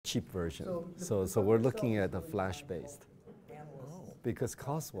cheap version. So we're looking at the flash-based. Because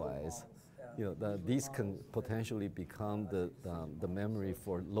cost-wise, these can potentially become the memory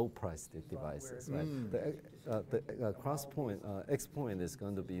for low-priced devices, right? The cross-point, X-point is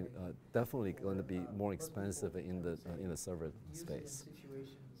going to be definitely going to be more expensive in the server space.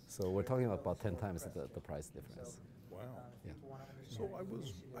 So we're talking about 10 times the price difference. Wow. Yeah. So I've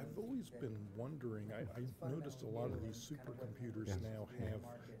always been wondering, I noticed a lot of these supercomputers now have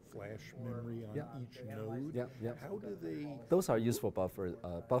flash memory on each node. How do they? Those are used for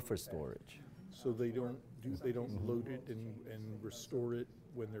buffer storage. So they don't load it and restore it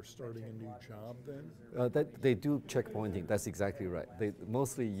when they're starting a new job then? They do checkpointing. That's exactly right. They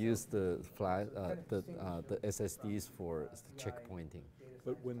mostly use the SSDs for checkpointing.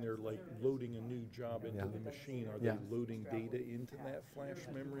 But when they're like loading a new job into the machine, are they loading data into that flash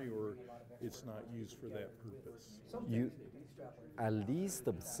memory, or it's not used for that purpose? At least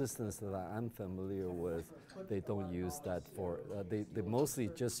the systems that I'm familiar with, they don't use that for. They mostly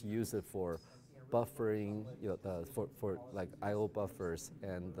just use it for buffering, for like I/O buffers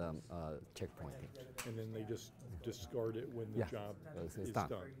and checkpointing. And then they just discard it when the job is done.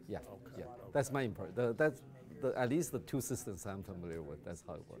 Yeah, okay. That's my impression. That's at least the two systems I'm familiar with. That's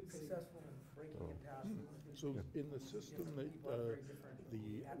how it works. So in the system that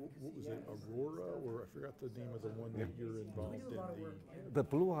what was it, Aurora, or I forgot the name of the one that you're involved in. The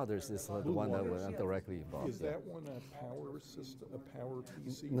Blue Waters is the one that we're directly involved. Is that one a power system, a power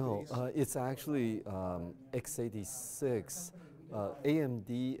PC? No, it's actually x86,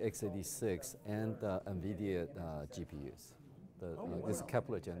 AMD x86 and NVIDIA GPUs. It's a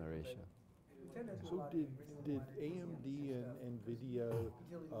Kepler generation. So did AMD and NVIDIA,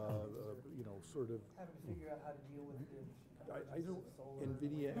 sort of? I know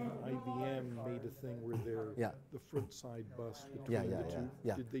NVIDIA and IBM made a thing where they're the front side bus between the two.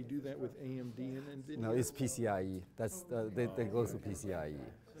 Yeah. Did they do that with AMD and NVIDIA? No, it's PCIe. That's they go to PCIe.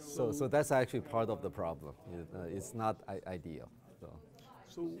 So that's actually part of the problem. It's not ideal.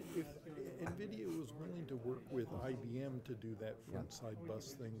 So if NVIDIA was willing to work with IBM to do that front side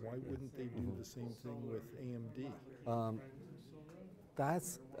bus thing, why wouldn't they do the same thing with AMD?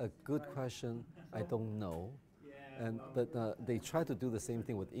 That's a good question. I don't know. But they tried to do the same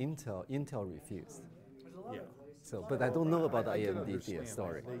thing with Intel. Intel refused. Yeah. So, but I don't know about the AMD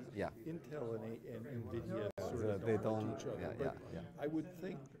story. Intel and NVIDIA sort of they don't. each other. I would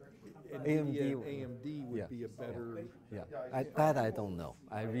think AMD would be a better. That I don't know.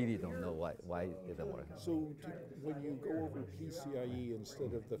 I really don't know why it didn't work. So when you go over PCIe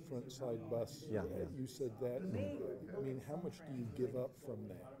instead of the front side bus, you said that. I mean, how much do you give up from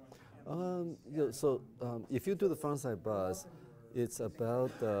that? If you do the frontside bus, it's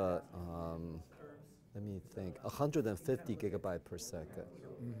about let me think, 150 gigabyte per second.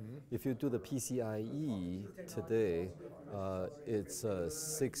 If you do the PCIe today, it's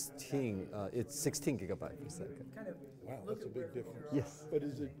 16 gigabyte per second. Wow, that's a big difference. Yes. But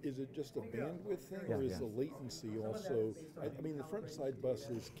is it just a bandwidth thing, or is the latency also? I mean, the front side bus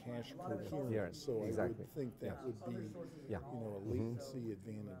is cache coherent, so I would think that would be, a latency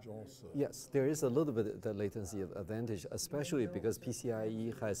advantage also. Yes, there is a little bit of the latency advantage, especially because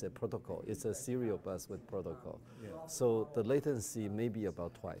PCIe has a protocol. It's a serial bus with protocol, so the latency may be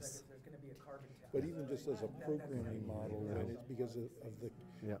about twice. But even just as a programming model, because of the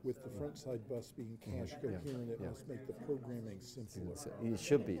with the front side bus being cache coherent, it must make the programming simpler. It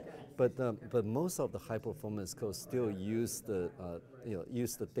should be, but most of the high performance codes still use the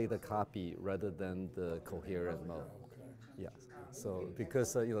data copy rather than the coherent mode. Yeah, so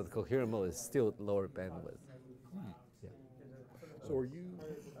because the coherent mode is still lower bandwidth. So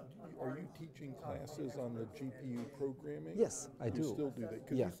are you teaching classes on the GPU programming? Yes, I do. You still do that?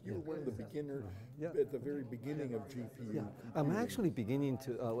 Because you're one of the beginner at the very beginning of GPU. I'm actually beginning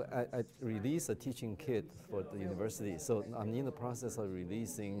to, I released a teaching kit for the university. So I'm in the process of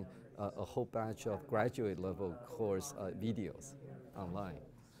releasing a whole batch of graduate level course videos online.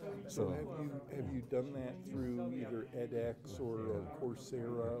 So have you done that through either edX or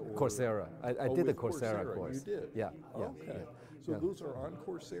Coursera? Coursera. I did a Coursera course. You did? Yeah. Okay. So those are on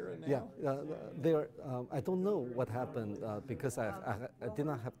Coursera now? Yeah. I don't know what happened because I did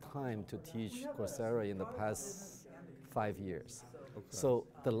not have time to teach Coursera in the past 5 years. Okay. So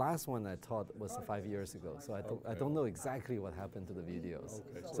the last one I taught was 5 years ago. So I don't know exactly what happened to the videos.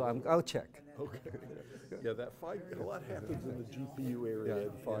 Okay. So I'll check. Okay. Yeah, a lot happens in the GPU area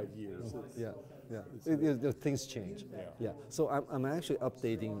in 5 years. Things change. Yeah. So I'm actually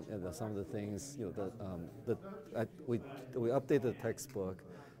updating some of the things. We updated the textbook.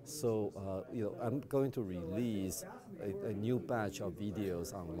 So I'm going to release a new batch of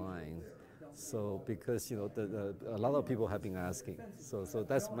videos online. So because a lot of people have been asking, so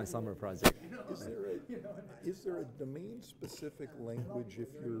that's my summer project. Is there a domain-specific language if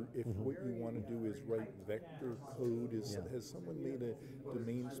what you want to do is write vector code? Has someone made a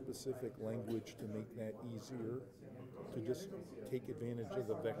domain-specific language to make that easier, to just take advantage of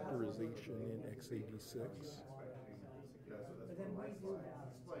the vectorization in x86?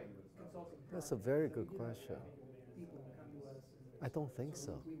 That's a very good question. I don't think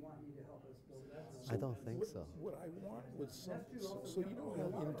so. I don't think so. What I want was so you know how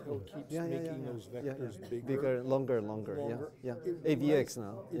Intel keeps making those vectors bigger? Bigger, longer. Yeah. AVX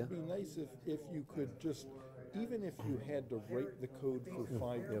now. It'd be nice if you could just, even if you had to write the code for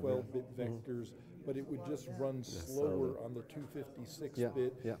 512-bit vectors, but it would just run slower on the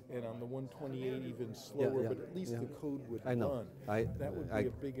 256-bit and on the 128 even slower, but at least the code would run. That would be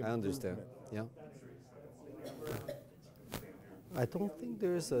a big improvement. I understand. Yeah. I don't think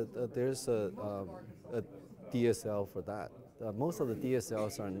there's a DSL for that. Most of the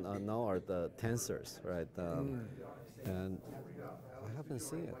DSLs are now are the tensors, right? And I haven't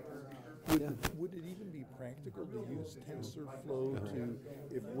seen it. Would it even be practical to use TensorFlow to,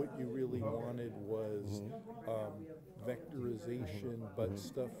 if what you really wanted was vectorization, but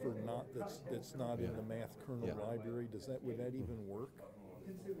stuff for that's not in the math kernel library? Would that even work?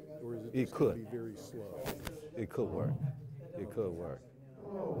 Or is it just going to be very slow? It could work. It could work.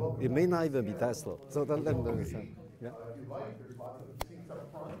 It may not even be that slow. So let me understand. Yeah. If you like, there's lots of seats up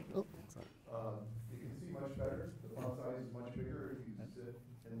front. Oh, sorry. You can see much better. The font size is much bigger if you sit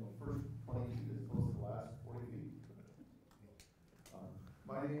in the first 20 feet as opposed to the last 40 feet.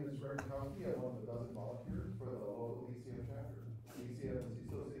 My name is Rick Kowski. I'm one of the dozen volunteers for the local ACM chapter. ACM is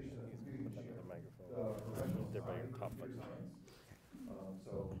the Association of Computing Machine Professionals in Computer Science.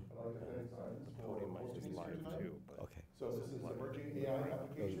 So I'd like to thank science for hosting live too. Okay. So this is emerging AI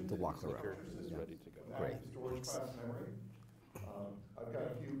applications. To walk around. Yeah. Ready to go. Great. Storage class memory. I've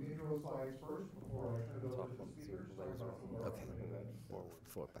got a few intro slides first before I turn it over to the speakers. Okay.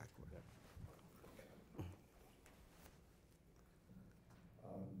 Forward, backward.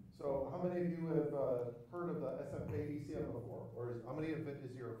 So how many of you have heard of the SFA ACM before? Or how many of it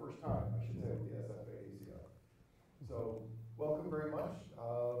is your first time, I should say, with the SFA ACM? So welcome very much.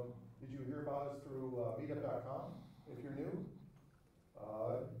 Did you hear about us through meetup.com if you're new?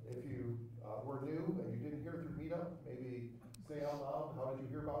 If you were new and you didn't hear through Meetup, maybe say out loud, how did you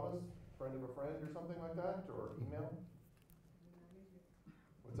hear about us? Friend of a friend or something like that, or email?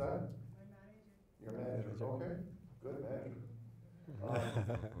 What's that? My manager. Your manager, okay, good manager.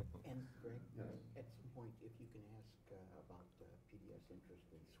 And Greg, Yes. at some point, if you can ask about PDS interest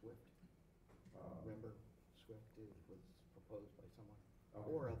in Swift. Remember, Swift was proposed by someone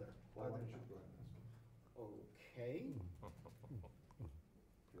or other. Why don't you go ahead and ask? Okay.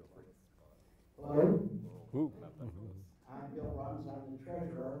 Feel free. Hello. I'm Bill Runs. I'm the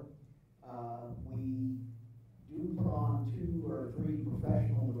treasurer. We do put on 2 or 3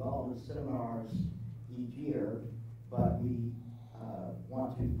 professional development seminars each year, but we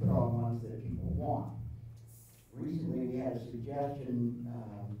want to put on ones that people want. Recently, we had a suggestion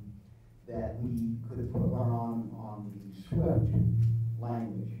that we could put one on the Swift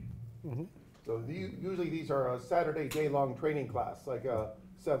language. So usually these are a Saturday day-long training class, like a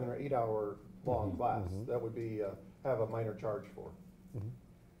 7 or 8 hour long class. That would be have a minor charge for.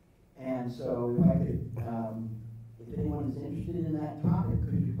 And so if I could, if anyone is interested in that topic,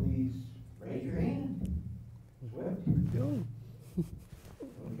 could you please raise your hand? Swift?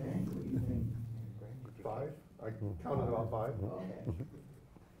 Okay, what do you think? 5? I counted about 5. Okay.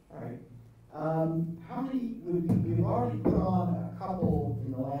 All right. How many, we've already put on a couple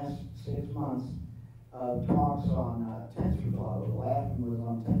in the last 6 months of talks on TensorFlow. The last one was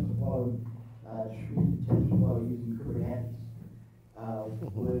on TensorFlow using Kubernetes.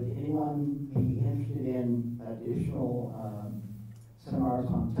 Would anyone be interested in additional seminars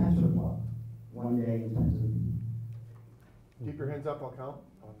on TensorFlow one day in Tennessee? Keep your hands up, I'll count.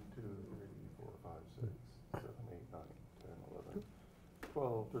 1, 2, 3, 4, 5, 6, 7, 8, 9, 10, 11,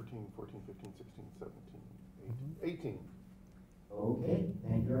 12, 13, 14, 15, 16, 17, 18. Okay,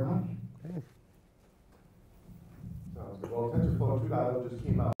 thank you very much. Sounds good. Well, TensorFlow 2.0 just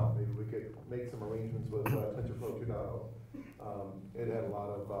came out. Maybe we could make some arrangements with TensorFlow 2.0. It had a lot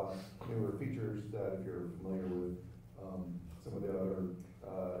of newer features that if you're familiar with some of the other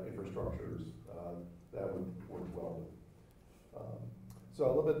infrastructures, that would work well with. So a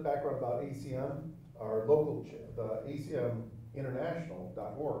little bit of background about ACM. Our local, the ACM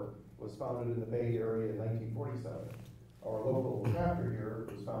International.org was founded in the Bay Area in 1947. our local chapter here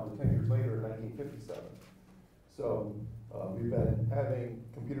was founded 10 years later in 1957. So we've been having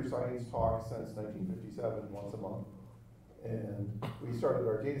computer science talks since 1957, once a month. And we started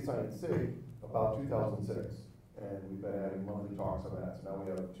our data science SIG about 2006. And we've been having monthly talks on that. So now we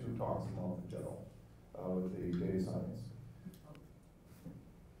have 2 talks a month in general with the data science.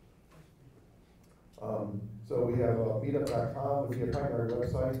 So we have meetup.com would be a primary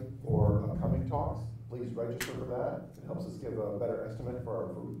website for upcoming talks. Please register for that. It helps us give a better estimate for our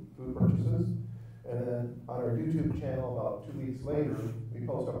food purchases. And then on our YouTube channel, about 2 weeks later, we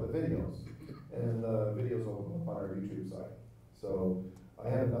post up the videos. And the videos will go up on our YouTube site. So I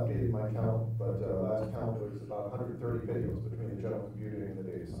haven't updated my count, but last count was about 130 videos between the general computing and the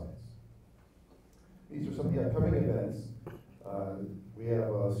data science. These are some of the upcoming events. We have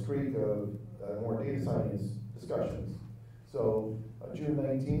a streak of more data science discussions. So June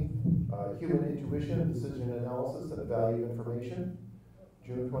 19th, human intuition, decision analysis, and the value of information.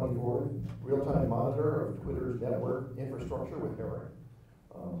 June 24th, real-time monitor of Twitter's network infrastructure with Heron.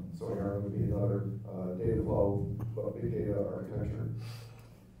 So Heron would be another data flow, but big data architecture.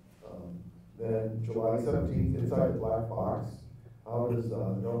 Then July 17th, inside the black box, how does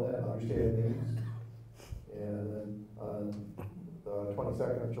NoNet understand news? And then on the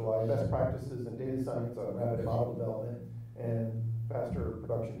 22nd of July, best practices in data science on rapid model development and faster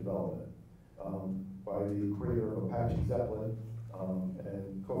production development by the creator of Apache Zeppelin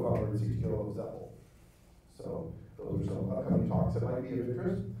and co-founder and CTO of Zeppel. So those are some upcoming talks that might be of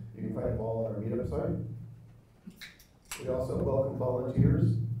interest. You can find them all on our meetup site. We also welcome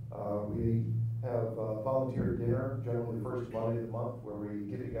volunteers. We have a volunteer dinner, generally the first Monday of the month, where we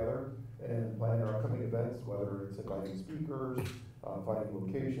get together and plan our upcoming events, whether it's inviting speakers, finding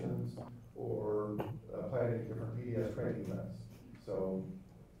locations, or planning different PDS training events. So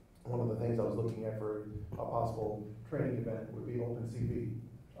one of the things I was looking at for a possible training event would be OpenCV.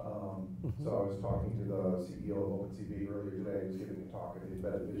 So I was talking to the CEO of OpenCV earlier today, who was giving a talk at the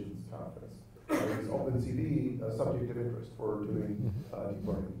Embedded Visions conference. Is OpenCV a subject of interest for doing deep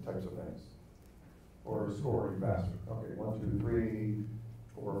learning types of things? Or scoring faster? Okay, 1, 2, 3,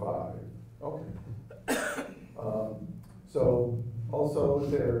 4, 5. Okay. So also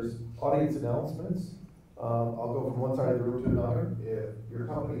there's audience announcements. I'll go from one side of the room to another. If your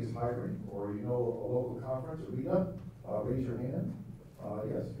company is hiring or you know a local conference or meetup, raise your hand.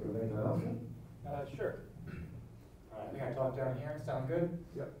 Yes, you want to make an announcement? Sure. I think I talk down here. Sound good?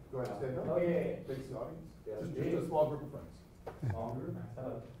 Yep. Go ahead, stand up. Oh, yeah. Face the audience. Yeah. Just a small group of friends. Small group.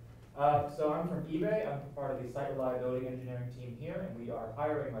 Hello. So I'm from eBay. I'm part of the site reliability engineering team here, and we are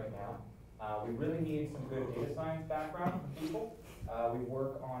hiring right now. We really need some good data science background people. We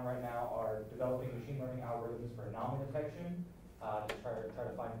work on right now are developing machine learning algorithms for anomaly detection to try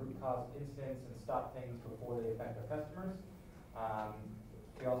to find root cause incidents and stop things before they affect our customers.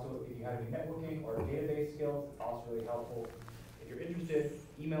 We also, if you have any networking or database skills, it's also really helpful. If you're interested,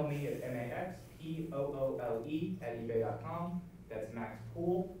 email me at maxpoole@ebay.com. That's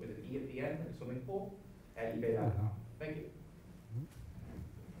maxpoole with an E at the end, like a swimming pool, at ebay.com. Thank you.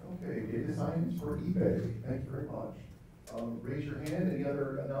 Okay, data science for eBay. Thank you very much. Raise your hand. Any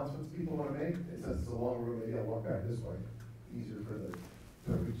other announcements people want to make? It says it's a long room. Maybe I'll walk back this way. Easier for the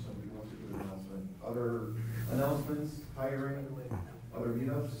to reach somebody who wants to do an announcement. Other announcements, hiring, other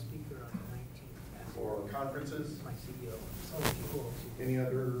meetups, or conferences? Any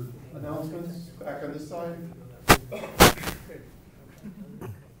other announcements back on this side?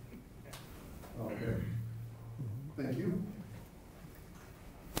 Okay. Thank you.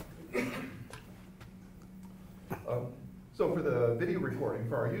 So for the video recording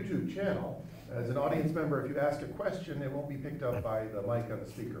for our YouTube channel, as an audience member, if you ask a question, it won't be picked up by the mic on the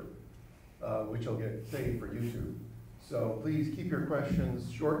speaker, which will get saved for YouTube. So please keep your questions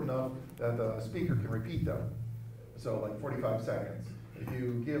short enough that the speaker can repeat them. So like 45 seconds. If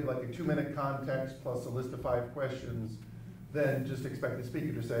you give like a 2-minute context plus a list of 5 questions, then just expect the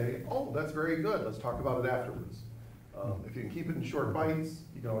speaker to say, oh, that's very good, let's talk about it afterwards. If you can keep it in short bites,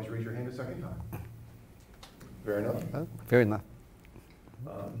 you can always raise your hand a second time. Fair enough? Fair enough.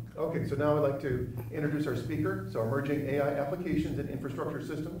 Okay, so now I'd like to introduce our speaker. So emerging AI applications and infrastructure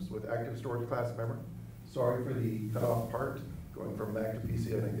systems with active storage class memory. Sorry for the cutoff part, going from Mac to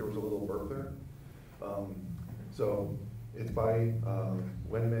PC, I think there was a little burp there. So it's by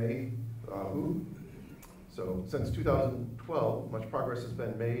Wen-mei. So since 2012, much progress has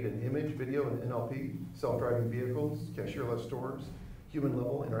been made in image, video, and NLP, self-driving vehicles, cashier-less stores,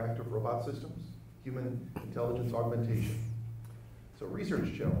 human-level interactive robot systems, human intelligence augmentation. So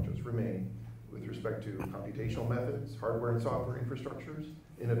research challenges remain with respect to computational methods, hardware and software infrastructures,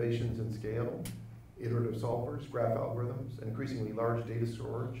 innovations in scale, iterative solvers, graph algorithms, and increasingly large data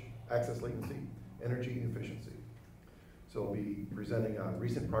storage, access latency, energy efficiency. So we'll be presenting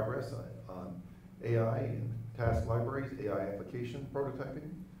recent progress on AI and task libraries, AI application prototyping,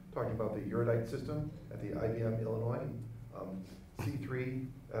 talking about the Erudite system at the IBM-Illinois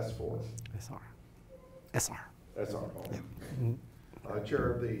C3SR. SR. Oh. Yeah.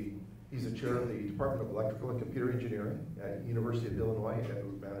 He's the chair of the Department of Electrical and Computer Engineering at University of Illinois at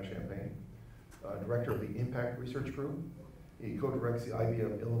Urbana-Champaign. Director of the Impact Research Group. He co-directs the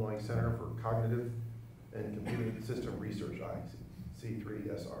IBM-Illinois Center for Cognitive and Computing System Research,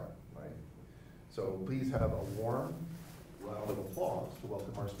 C3SR, right? So please have a warm round of applause to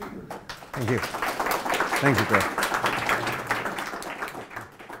welcome our speaker. Thank you. Thank you, Greg.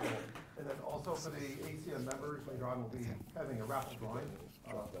 And then also for the ACM members, later on we'll be having a raffle drawing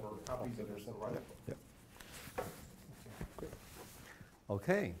for copies of this, right? Yep.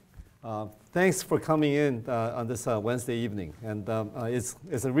 Okay. Thanks for coming in on this Wednesday evening. And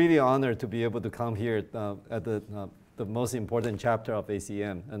it's a really honor to be able to come here at the most important chapter of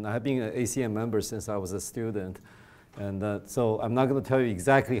ACM. And I've been an ACM member since I was a student. And so I'm not going to tell you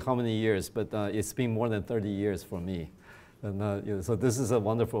exactly how many years, but it's been more than 30 years for me. And so this is a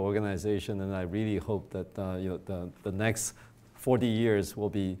wonderful organization, and I really hope that the next 40 years will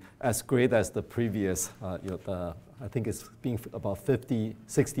be as great as the previous, I think it's been about 50,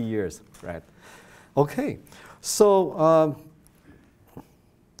 60 years, right? Okay, so,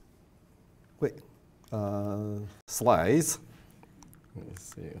 slides.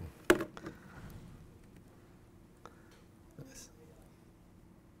 Let's see.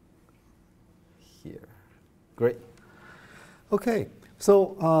 Here, great. Okay.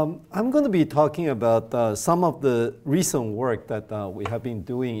 So I'm going to be talking about some of the recent work that we have been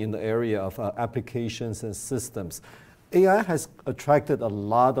doing in the area of applications and systems. AI has attracted a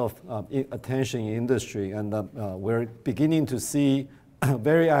lot of attention in industry, and we're beginning to see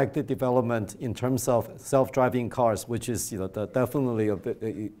very active development in terms of self-driving cars, which is definitely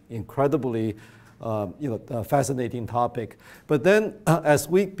an incredibly fascinating topic. But then as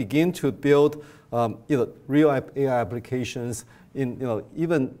we begin to build real AI applications,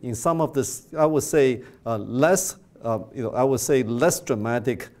 even in some of this, I would say less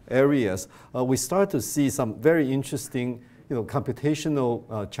dramatic areas, we start to see some very interesting,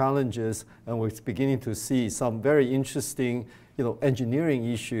 computational challenges, and we're beginning to see some very interesting, engineering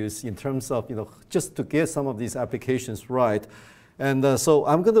issues in terms of, just to get some of these applications right. And so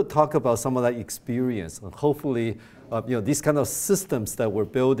I'm going to talk about some of that experience, and hopefully, these kind of systems that we're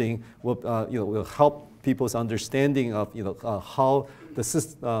building will help people's understanding of how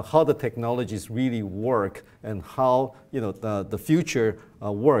the technologies really work, and how the future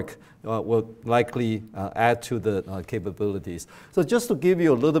work will likely add to the capabilities. So just to give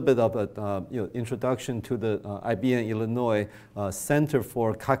you a little bit of an introduction to the IBM-Illinois Center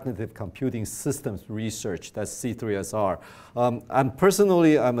for Cognitive Computing Systems Research, that's C3SR. I'm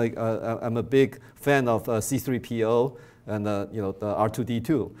a big fan of C3PO and the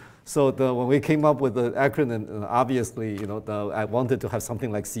R2D2. So when we came up with the acronym, obviously, I wanted to have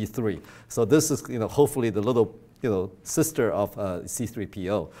something like C3. So this is, hopefully the little, sister of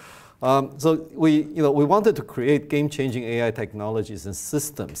C3PO. So we wanted to create game-changing AI technologies and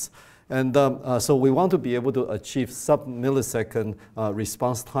systems. And so we want to be able to achieve sub-millisecond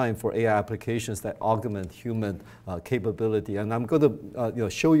response time for AI applications that augment human capability. And I'm going to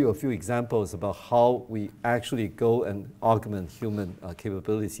show you a few examples about how we actually go and augment human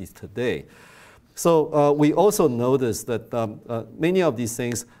capabilities today. So we also noticed that many of these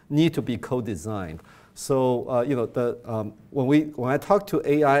things need to be co-designed. So when I talk to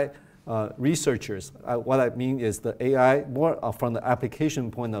AI researchers, what I mean is the AI more from the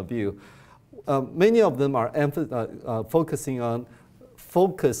application point of view. Many of them are focusing on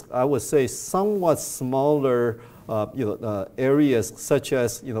I would say, somewhat smaller areas, such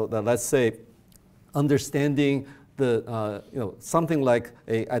as let's say understanding the something like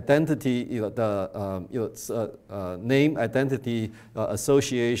a identity, name identity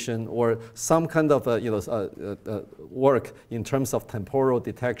association, or some kind of work in terms of temporal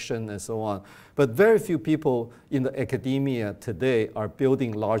detection and so on. But very few people in the academia today are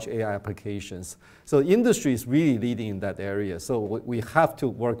building large AI applications. So industry is really leading in that area. So we have to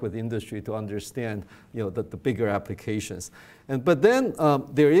work with industry to understand the bigger applications. But then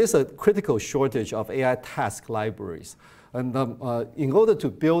there is a critical shortage of AI task libraries. And in order to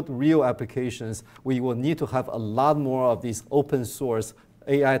build real applications, we will need to have a lot more of these open source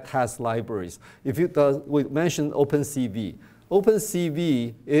AI task libraries. If we mentioned OpenCV.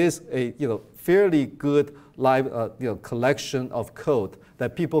 OpenCV is a fairly good collection of code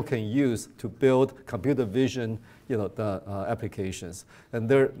that people can use to build computer vision applications. And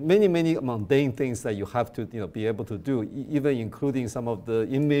there are many, many mundane things that you have to be able to do, even including some of the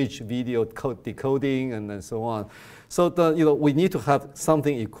image, video decoding, and then so on. So we need to have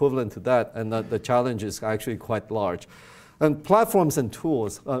something equivalent to that, and the challenge is actually quite large. And platforms and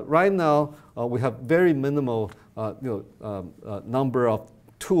tools. Right now, we have very minimal number of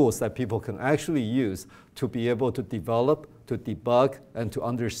tools that people can actually use to be able to develop, to debug, and to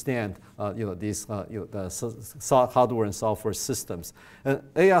understand these the hardware and software systems. And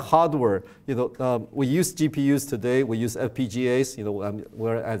AI hardware, we use GPUs today, we use FPGAs.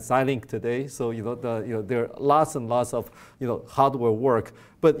 We're at Xilinx today, so there are lots and lots of hardware work.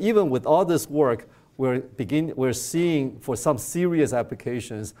 But even with all this work, we're seeing for some serious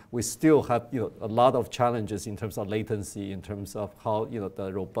applications, we still have a lot of challenges in terms of latency, in terms of how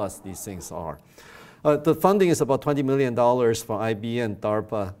the robust these things are. The funding is about $20 million from IBM,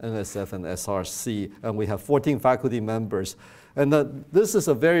 DARPA, NSF, and SRC, and we have 14 faculty members. And this is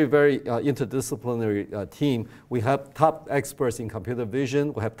a very, very interdisciplinary team. We have top experts in computer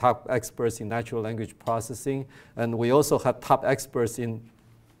vision, we have top experts in natural language processing, and we also have top experts in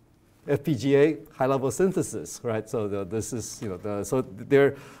FPGA high-level synthesis, right? So this is, we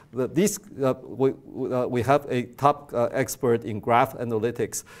have a top expert in graph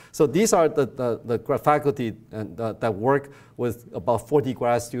analytics. So these are the faculty that work with about 40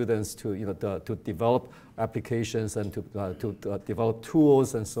 grad students to develop applications and to develop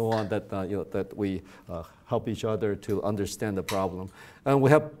tools and so on that we help each other to understand the problem. And we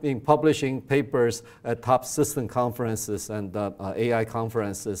have been publishing papers at top system conferences and AI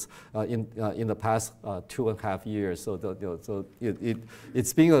conferences in the past 2.5 years. So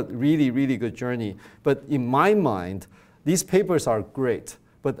it's been a really, really good journey. But in my mind, these papers are great.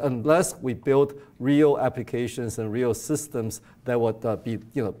 But unless we build real applications and real systems that would be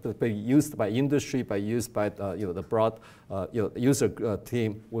used by industry, used by the broad user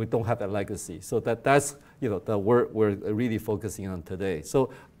team, we don't have that legacy. So that's we're really focusing on today. So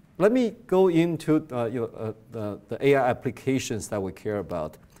let me go into the AI applications that we care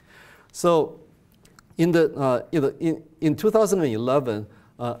about. So in 2011,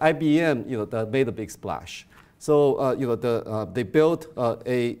 IBM made a big splash. So they built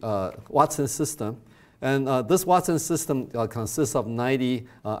a Watson system, and this Watson system consists of 90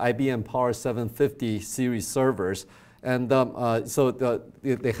 IBM Power 750 series servers, and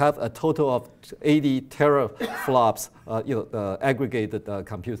they have a total of 80 teraflops, aggregated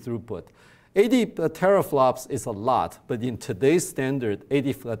compute throughput. 80 teraflops is a lot, but in today's standard,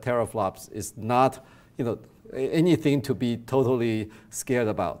 80 teraflops is not anything to be totally scared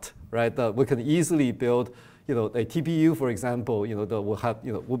about, right? We can easily build a TPU, for example,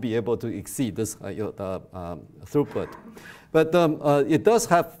 will be able to exceed this throughput. But it does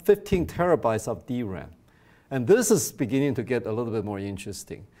have 15 terabytes of DRAM. And this is beginning to get a little bit more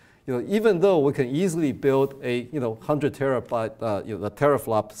interesting. Even though we can easily build a 100 terabyte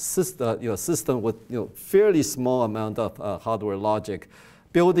teraflop system with fairly small amount of hardware logic,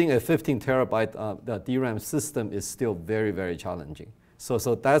 building a 15 terabyte DRAM system is still very, very challenging.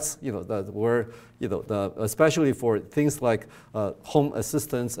 So that's where especially for things like home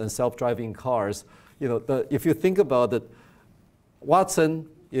assistants and self-driving cars, if you think about it, Watson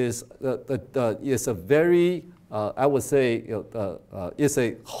is a very I would say is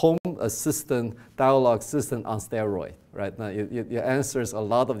a home assistant dialogue system on steroid, right? Now it answers a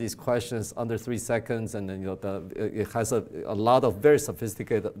lot of these questions under 3 seconds, and then it has a lot of very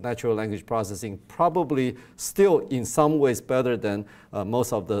sophisticated natural language processing, probably still in some ways better than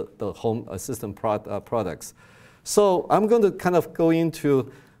most of the home assistant products. So I'm going to kind of go into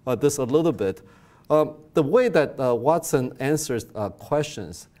this a little bit. The way that Watson answers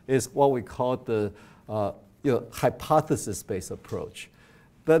questions is what we call the hypothesis-based approach.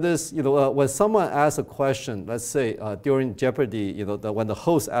 That is, when someone asks a question, let's say during Jeopardy, when the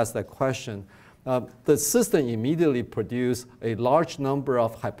host asks that question, the system immediately produces a large number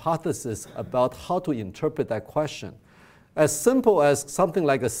of hypotheses about how to interpret that question. As simple as something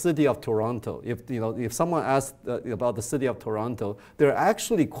like a city of Toronto. If someone asks about the city of Toronto, there are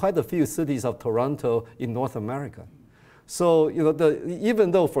actually quite a few cities of Toronto in North America. So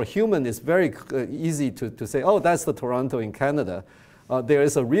even though for human it's very easy to say, oh, that's the Toronto in Canada, there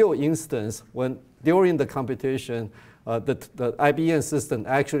is a real instance when during the computation, the IBM system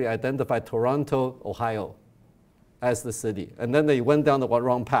actually identified Toronto, Ohio as the city. And then they went down the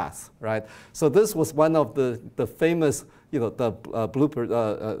wrong path, right? So this was one of the famous bloopers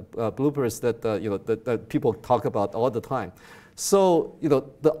that people talk about all the time. So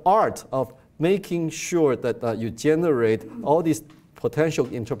the art of making sure that you generate all these potential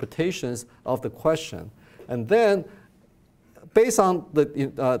interpretations of the question. And then, based on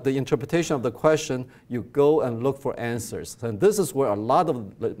the interpretation of the question, you go and look for answers. And this is where a lot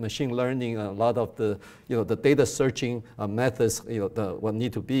of machine learning, a lot of the data searching methods will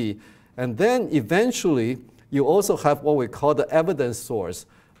need to be. And then eventually, you also have what we call the evidence source.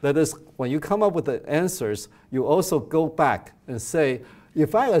 That is, when you come up with the answers, you also go back and say,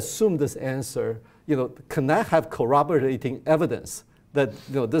 if I assume this answer, can I have corroborating evidence that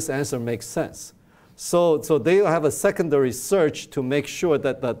this answer makes sense? So they have a secondary search to make sure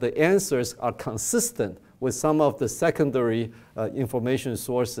that the answers are consistent with some of the secondary information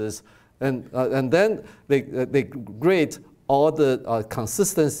sources, and then they grade all the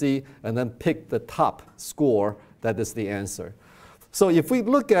consistency and then pick the top score that is the answer. So if we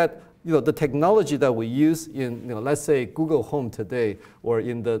look at the technology that we use in let's say Google Home today, or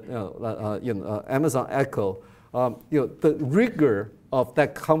in the Amazon Echo, the rigor of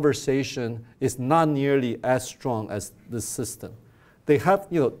that conversation is not nearly as strong as this system. They have,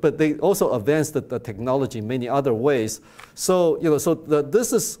 but they also advanced the technology in many other ways. So,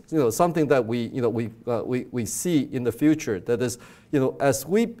 this is, something that we see in the future. That is, as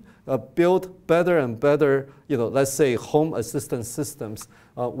we build better and better, let's say home assistant systems,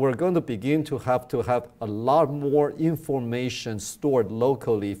 we're going to begin to have a lot more information stored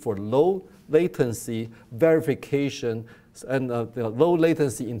locally for low latency verification and low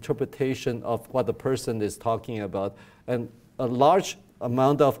latency interpretation of what the person is talking about, and a large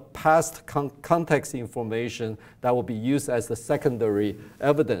amount of past context information that will be used as the secondary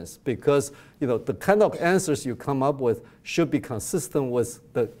evidence, because the kind of answers you come up with should be consistent with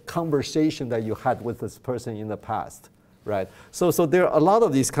the conversation that you had with this person in the past, right? So there are a lot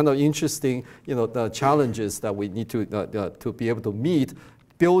of these kind of interesting the challenges that we need to be able to meet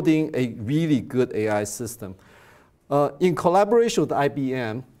building a really good AI system. In collaboration with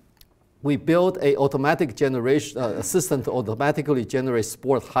IBM, we built an automatic generation system to automatically generate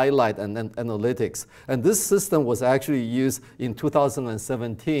sport highlight and analytics. And this system was actually used in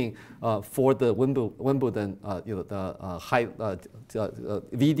 2017 for the Wimbledon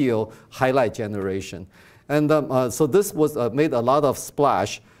video highlight generation. And so this was made a lot of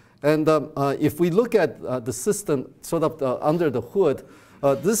splash. And if we look at the system sort of under the hood,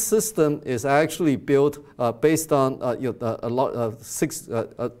 this system is actually built based on a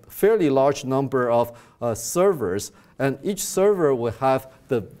fairly large number of servers, and each server will have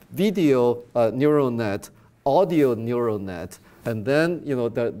the video neural net, audio neural net, and then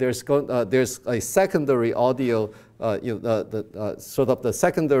there's a secondary audio, sort of the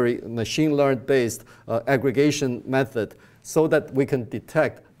secondary machine learned based aggregation method, so that we can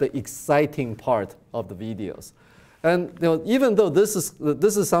detect the exciting part of the videos. And even though this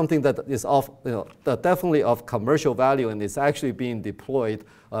is something that is definitely of commercial value and is actually being deployed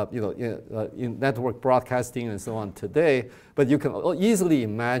in network broadcasting and so on today, but you can easily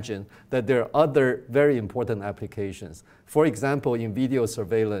imagine that there are other very important applications. For example, in video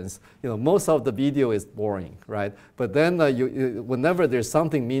surveillance, most of the video is boring, right? But then whenever there's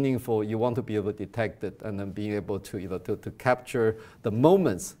something meaningful, you want to be able to detect it and then be able to capture the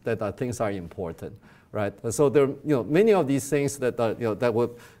moments that things are important. Right, so there are many of these things that that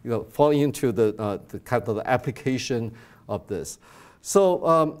would fall into the kind of the application of this.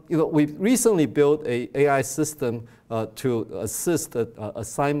 So we recently built an AI system to assist the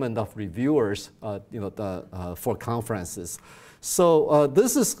assignment of reviewers for conferences. So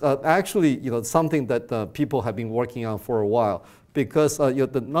this is actually something that people have been working on for a while, because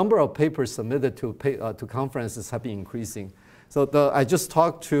the number of papers submitted to conferences have been increasing. So I just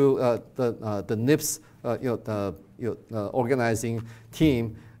talked to the NIPS organizing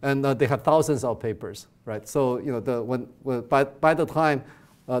team, and they have thousands of papers, right? So by the time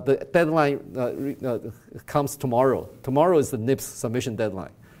the deadline comes tomorrow is the NIPS submission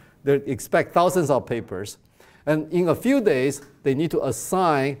deadline. They expect thousands of papers, and in a few days they need to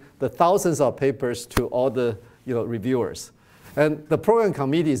assign the thousands of papers to all the reviewers. And the program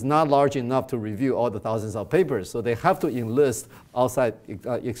committee is not large enough to review all the thousands of papers, so they have to enlist outside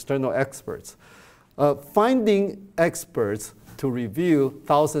external experts. Finding experts to review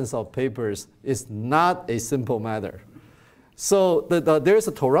thousands of papers is not a simple matter. So there's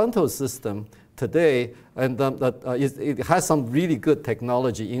a Toronto system today, and it has some really good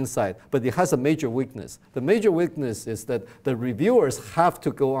technology inside, but it has a major weakness. The major weakness is that the reviewers have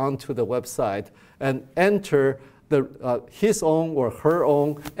to go onto the website and enter his own or her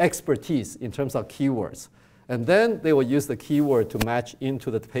own expertise in terms of keywords. And then they will use the keyword to match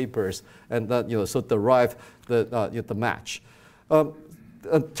into the papers and so derive the match.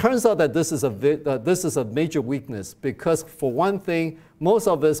 turns out that this is a major weakness because, for one thing, most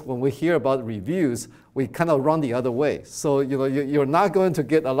of us, when we hear about reviews, we kind of run the other way. So you're not going to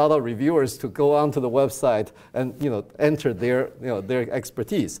get a lot of reviewers to go onto the website and enter their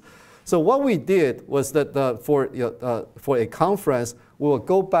expertise. So what we did was that for a conference, we will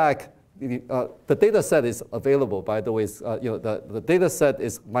go back. The data set is available, by the way. The data set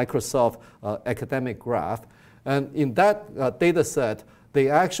is Microsoft Academic Graph. And in that data set, they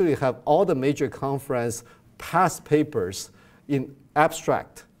actually have all the major conference past papers in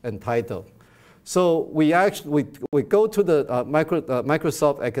abstract and title. So we go to the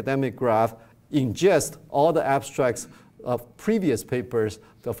Microsoft Academic Graph, ingest all the abstracts of previous papers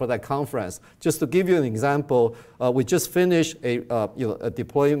for that conference. Just to give you an example, we just finished a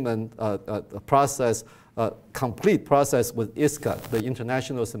deployment process, complete process with ISCA, the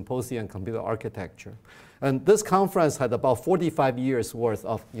International Symposium on Computer Architecture. And this conference had about 45 years worth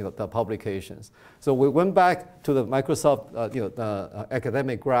of the publications. So we went back to the Microsoft the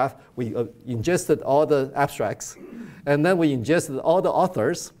academic graph. We ingested all the abstracts, and then we ingested all the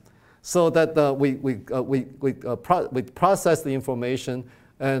authors, so that we process the information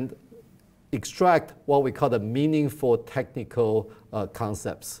and extract what we call the meaningful technical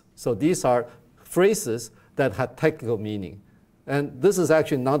concepts. So these are phrases that have technical meaning. And this is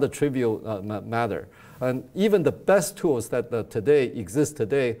actually not a trivial matter. And even the best tools that exist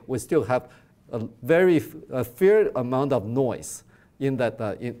today, we still have a fair amount of noise in that,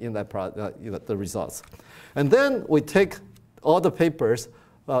 the results. And then we take all the papers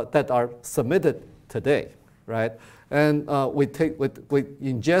that are submitted today, right? And we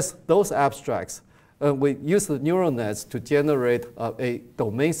ingest those abstracts. We use the neural nets to generate a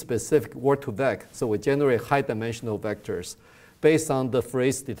domain-specific word-to-vec. So we generate high-dimensional vectors based on the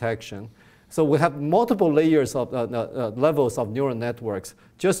phrase detection. So we have multiple layers of levels of neural networks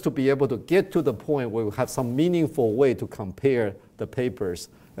just to be able to get to the point where we have some meaningful way to compare the papers.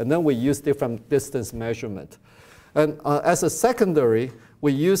 And then we use different distance measurement. And as a secondary,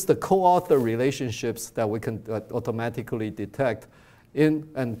 we use the co-author relationships that we can automatically detect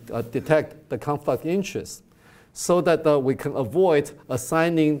and detect the conflict of interest, so that we can avoid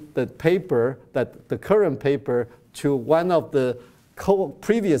assigning the current paper to one of the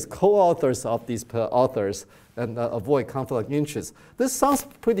previous co-authors of these authors and avoid conflict of interest. This sounds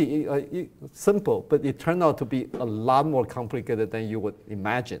pretty simple, but it turned out to be a lot more complicated than you would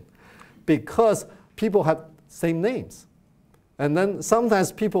imagine, because people have same names. And then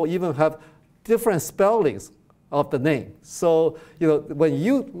sometimes people even have different spellings of the name. So when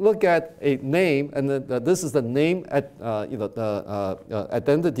you look at a name, and this is the name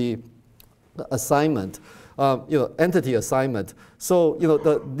identity assignment, entity assignment. So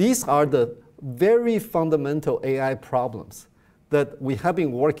these are the very fundamental AI problems that we have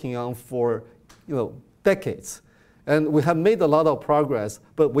been working on for decades, and we have made a lot of progress.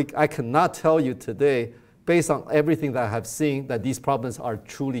 But I cannot tell you today, based on everything that I have seen, that these problems are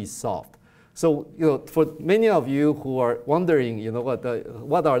truly solved. So for many of you who are wondering,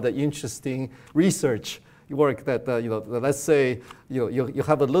 what are the interesting research work that let's say you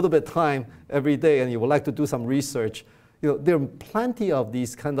have a little bit of time every day and you would like to do some research, there are plenty of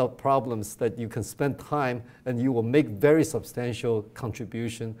these kind of problems that you can spend time and you will make very substantial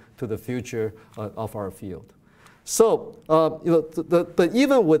contribution to the future of our field. So but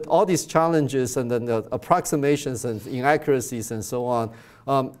even with all these challenges and then the approximations and inaccuracies and so on,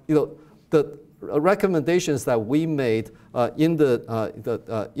 the recommendations that we made in the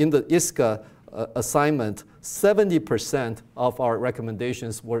ISCA assignment, 70% of our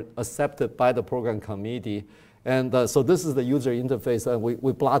recommendations were accepted by the program committee. And so this is the user interface, and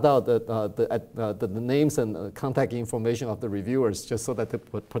we blot out the names and contact information of the reviewers just so that they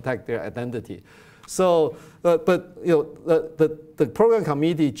protect their identity. So, but the program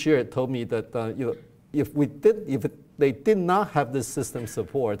committee chair told me that if they did not have this system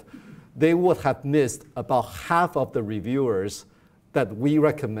support, they would have missed about half of the reviewers that we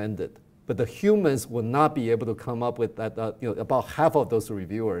recommended. But the humans would not be able to come up with that, about half of those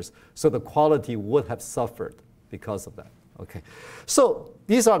reviewers. So the quality would have suffered because of that. Okay, so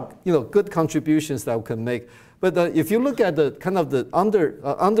these are good contributions that we can make. But if you look at the kind of the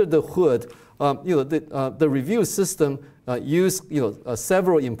under the hood, the review system use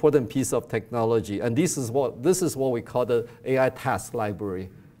several important pieces of technology, and this is what we call the AI task library.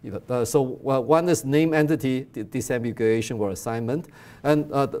 So one is name entity disambiguation or assignment,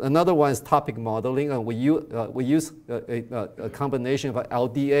 and another one is topic modeling, and we use a combination of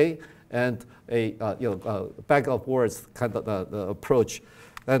LDA and a bag of words kind of approach.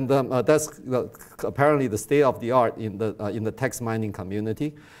 And that's apparently the state of the art in the text mining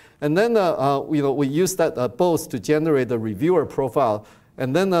community. And then we use that both to generate the reviewer profile,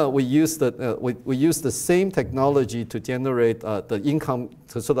 and then we use the same technology to generate the income,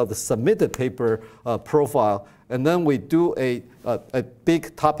 to sort of the submitted paper profile. And then we do a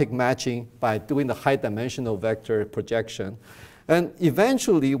big topic matching by doing the high dimensional vector projection. And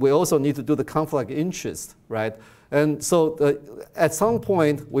eventually, we also need to do the conflict interest, right? And so at some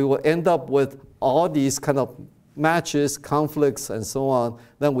point, we will end up with all these kind of matches, conflicts, and so on.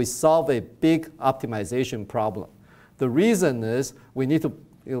 Then we solve a big optimization problem. The reason is we need to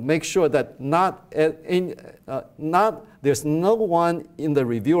make sure that there's no one in the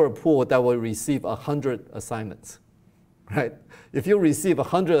reviewer pool that will receive 100 assignments, right? If you receive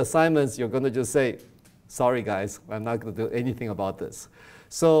 100 assignments, you're going to just say, sorry, guys, I'm not going to do anything about this.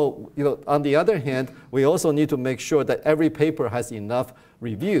 So, on the other hand, we also need to make sure that every paper has enough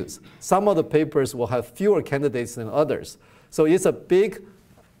reviews. Some of the papers will have fewer candidates than others. So it's a big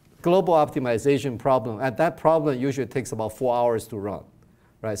global optimization problem, and that problem usually takes about 4 hours to run,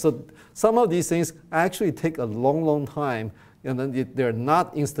 right? So some of these things actually take a long, long time, and then they're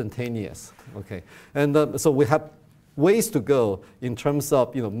not instantaneous, okay? And so we have ways to go in terms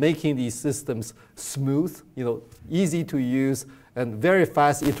of making these systems smooth, easy to use, and very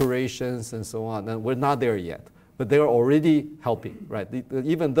fast iterations and so on. And we're not there yet, but they're already helping, right?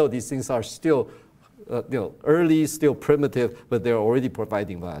 Even though these things are still early, still primitive, but they're already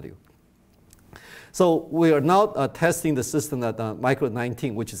providing value. So we are now testing the system at Micro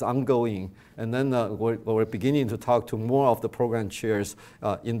 19, which is ongoing, and then we're beginning to talk to more of the program chairs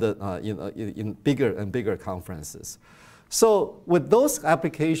in bigger and bigger conferences. So with those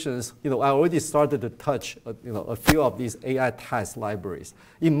applications, I already started to touch a few of these AI task libraries.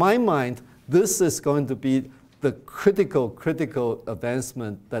 In my mind, this is going to be the critical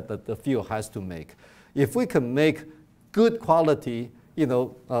advancement that the field has to make. If we can make good quality,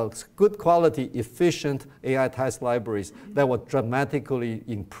 efficient AI task libraries that will dramatically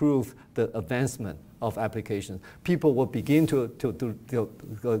improve the advancement of applications, people will begin to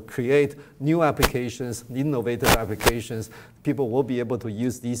create new applications, innovative applications. People will be able to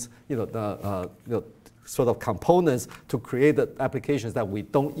use these, sort of components to create the applications that we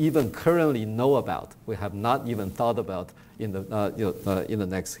don't even currently know about. We have not even thought about in the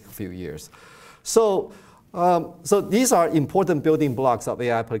next few years. So these are important building blocks of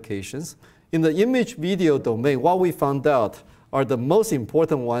AI applications. In the image video domain, what we found out are the most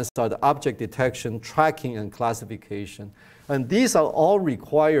important ones are the object detection, tracking, and classification. And these are all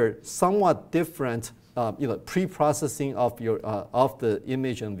require somewhat different pre-processing of the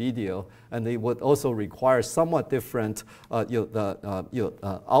image and video, and they would also require somewhat different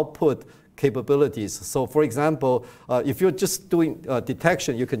output capabilities. So for example, if you're just doing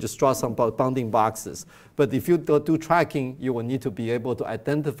detection, you can just draw some bounding boxes. But if you do tracking, you will need to be able to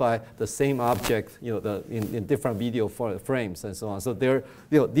identify the same object in different video frames and so on. So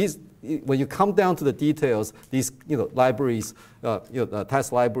these, when you come down to the details, these libraries,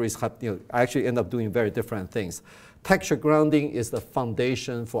 task libraries have actually end up doing very different things. Texture grounding is the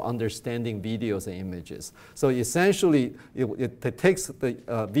foundation for understanding videos and images. So essentially, it takes the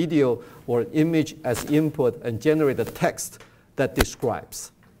video or image as input and generate a text that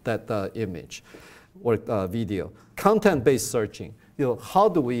describes that image or video. Content-based searching. How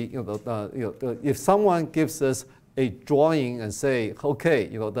do we, if someone gives us a drawing and say, okay,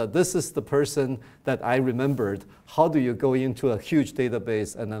 that this is the person that I remembered, how do you go into a huge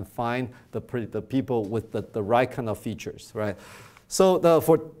database and then find the people with the right kind of features, right? So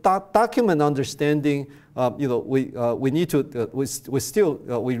for document understanding, we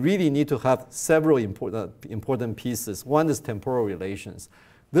really need to have several important pieces. One is temporal relations.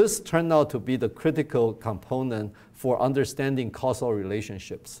 This turned out to be the critical component for understanding causal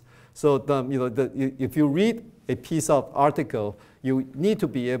relationships. So if you read a piece of article, you need to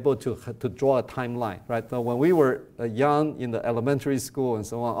be able to draw a timeline, right? Now, when we were young in the elementary school and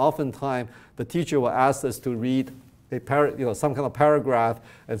so on, oftentimes the teacher will ask us to read some kind of paragraph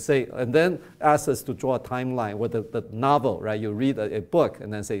and then ask us to draw a timeline with the novel, right? You read a book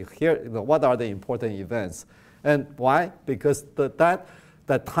and then say, here, what are the important events? And why? Because that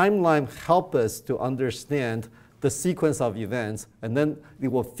timeline helps us to understand the sequence of events, and then it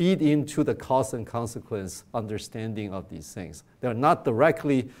will feed into the cause and consequence understanding of these things. They're not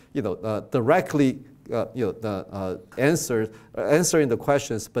directly, answering the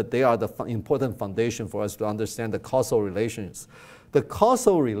questions, but they are the important foundation for us to understand the causal relations. The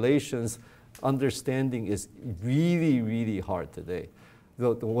causal relations understanding is really, really hard today.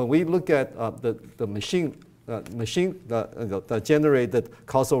 When we look at the machine the generated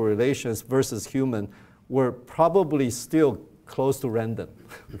causal relations versus human were probably still close to random,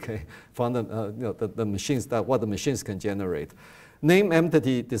 okay, from the machines, what the machines can generate. Name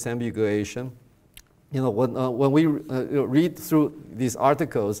entity disambiguation. When we read through these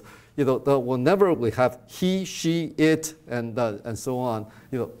articles, whenever we have he, she, it, and so on,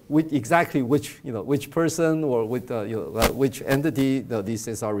 exactly which person or which entity these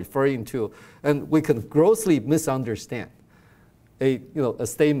things are referring to, and we can grossly misunderstand a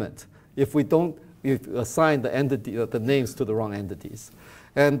statement if we don't assign the names to the wrong entities.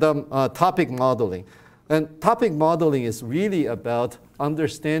 And topic modeling. And topic modeling is really about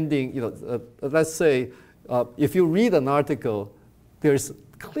understanding, let's say, if you read an article, there's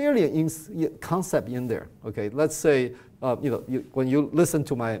clearly a concept in there, okay? Let's say, when you listen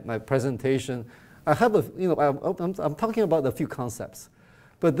to my presentation, I have I'm talking about a few concepts.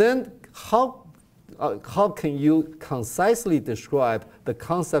 But then how can you concisely describe the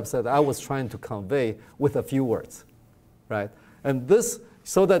concepts that I was trying to convey with a few words, right? And this,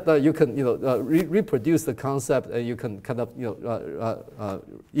 so that you can reproduce the concept, and you can kind of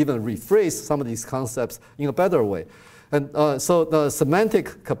even rephrase some of these concepts in a better way. And so the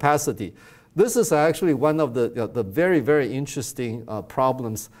semantic capacity, this is actually one of the very, very interesting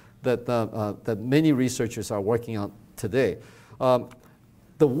problems that many researchers are working on today.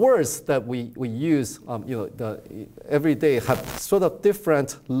 The words that we use every day have sort of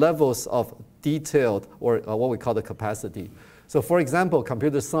different levels of detailed, or what we call the capacity. So for example,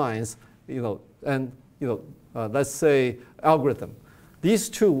 computer science, and let's say algorithm. These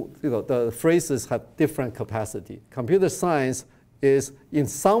two, the phrases have different capacity. Computer science is in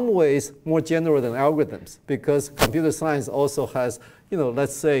some ways more general than algorithms, because computer science also has,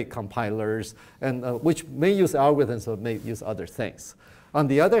 let's say compilers, and which may use algorithms or may use other things. On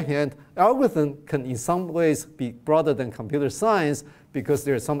the other hand, algorithm can in some ways be broader than computer science because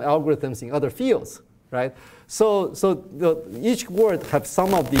there are some algorithms in other fields, right? So each word has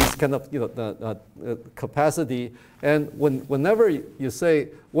some of these kind of capacity, and whenever you say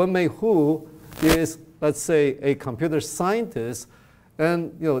Wen-mei Hu is, let's say, a computer scientist,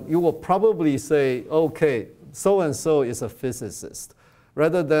 and you will probably say, okay, so and so is a physicist,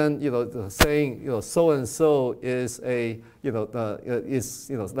 rather than saying so and so is a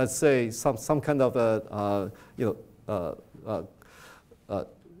let's say some kind of a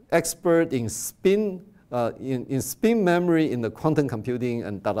expert in spin. In spin memory in the quantum computing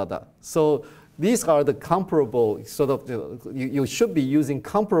and da-da-da. So these are the comparable sort of, you should be using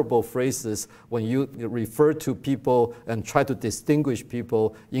comparable phrases when you refer to people and try to distinguish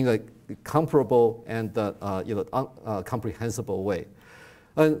people in a comparable and comprehensible way.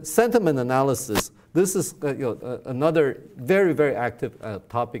 And sentiment analysis, this is another very, very active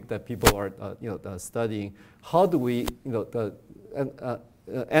topic that people are studying. How do we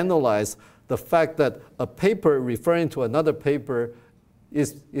analyze the fact that a paper referring to another paper,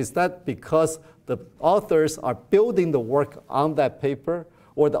 is that because the authors are building the work on that paper,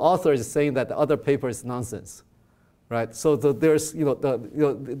 or the author is saying that the other paper is nonsense, right? So there's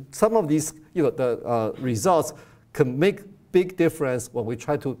some of these the results can make big difference when we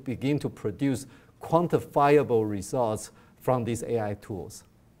try to begin to produce quantifiable results from these AI tools,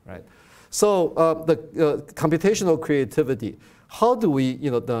 right? So the computational creativity. How do we,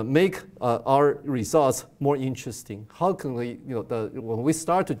 make our results more interesting? How can we, when we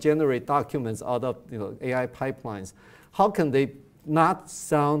start to generate documents out of, AI pipelines, how can they not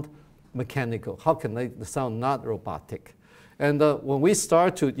sound mechanical? How can they sound not robotic? And when we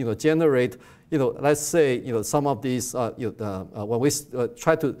start to, generate, let's say, some of these, when we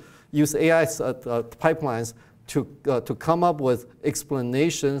try to use AI pipelines to come up with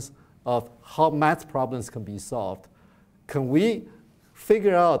explanations of how math problems can be solved, can we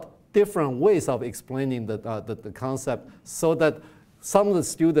figure out different ways of explaining the concept so that some of the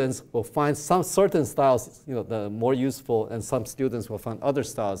students will find some certain styles more useful, and some students will find other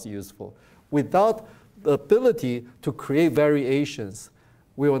styles useful? Without the ability to create variations,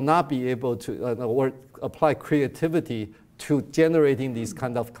 we will not be able to or apply creativity to generating these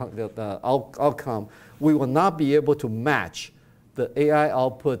kind of outcome. We will not be able to match the AI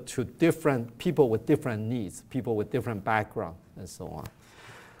output to different people with different needs, people with different background, and so on.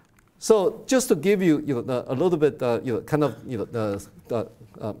 So just to give you, a little bit, a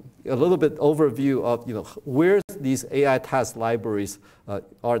little bit overview of, where these AI task libraries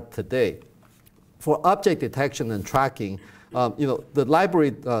are today. For object detection and tracking, the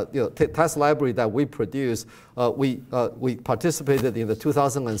library, task library that we produce, we participated in the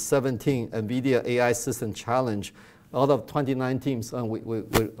 2017 NVIDIA AI System Challenge. Out of 29 teams, we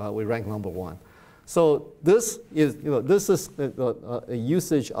ranked #1. So this is, this is a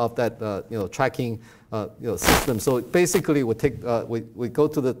usage of that, tracking, system. So basically, we take, we go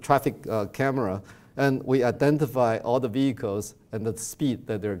to the traffic camera, and we identify all the vehicles and the speed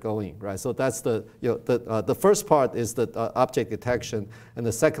that they're going, right? So that's the, the first part is the object detection, and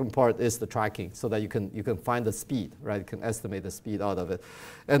the second part is the tracking, so that you can find the speed, right? You can estimate the speed out of it,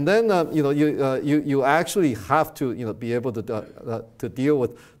 and then you actually have to be able to deal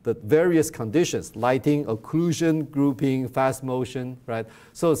with the various conditions: lighting, occlusion, grouping, fast motion, right?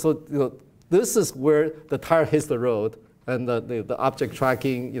 So this is where the tire hits the road. And the object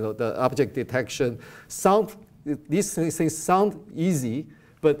tracking, the object detection, these things sound easy,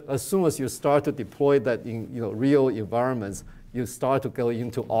 but as soon as you start to deploy that in real environments, you start to go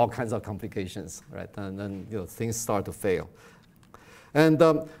into all kinds of complications, right? And then things start to fail. And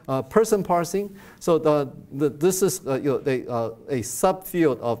person parsing. So this is a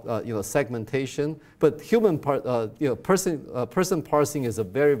subfield of segmentation, but person parsing is a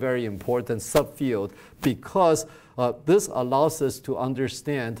very, very important subfield because this allows us to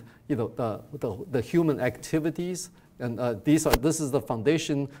understand the human activities, and this is the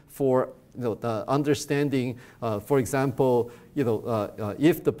foundation for the understanding. For example,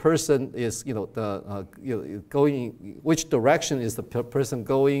 if the person is going, which direction is the person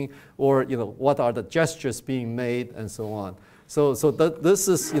going, or what are the gestures being made, and so on. So this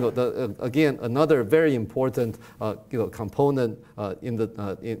is again another very important component in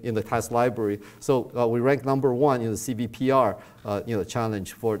the task library. So we rank number 1 in the CVPR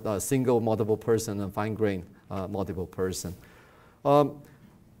challenge for single multiple person and fine grained multiple person. One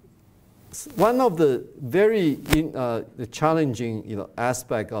of the very challenging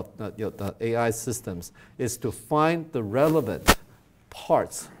aspect of the AI systems is to find the relevant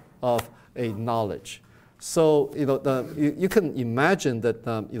parts of a knowledge. So you can imagine that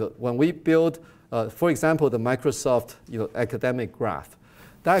when we build, for example, the Microsoft academic graph,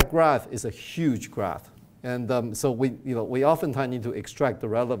 that graph is a huge graph, and so we oftentimes need to extract the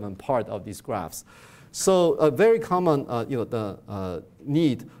relevant part of these graphs. So a very common the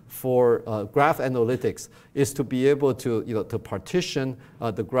need for graph analytics is to be able to to partition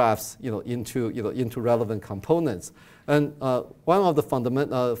the graphs into relevant components. And one of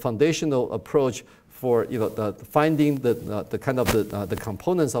the foundational approach for finding the kind of the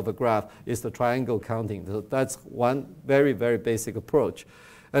components of a graph is the triangle counting. So that's one very, very basic approach.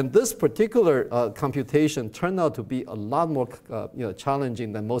 And this particular computation turned out to be a lot more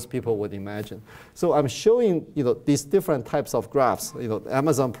challenging than most people would imagine. So I'm showing these different types of graphs.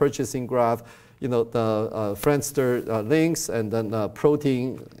 Amazon purchasing graph, the Friendster links, and then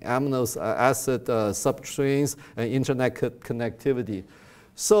protein, amino acid substrains, and internet connectivity.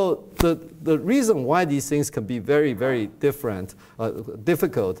 So the reason why these things can be very, very difficult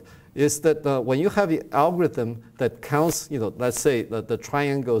is that when you have an algorithm that counts, let's say the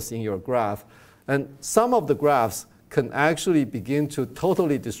triangles in your graph, and some of the graphs can actually begin to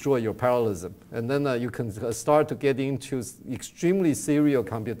totally destroy your parallelism. And then you can start to get into extremely serial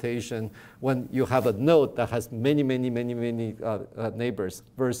computation when you have a node that has many neighbors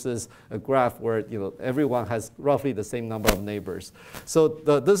versus a graph where everyone has roughly the same number of neighbors. So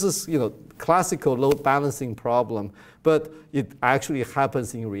this is classical load balancing problem, but it actually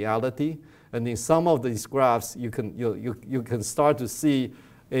happens in reality. And in some of these graphs, you can start to see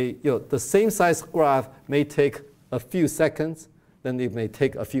the same size graph may take a few seconds, then it may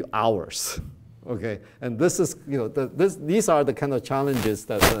take a few hours. Okay, and this is these are the kind of challenges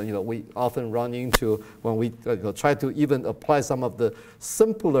that we often run into when we try to even apply some of the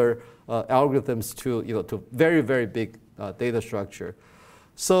simpler algorithms to very, very big data structure.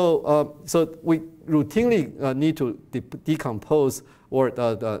 So so we routinely need to decompose or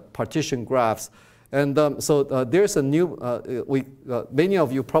partition graphs. And so there's a new, many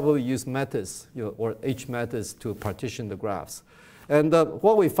of you probably use metas or H metas to partition the graphs. And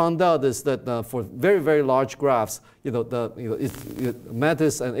what we found out is that for very, very large graphs,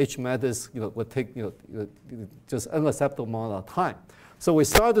 metas and H metas would take just unacceptable amount of time. So we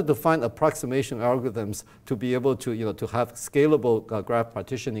started to find approximation algorithms to be able to to have scalable graph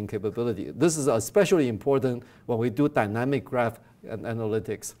partitioning capability. This is especially important when we do dynamic graph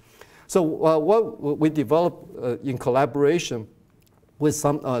analytics. So what we developed in collaboration with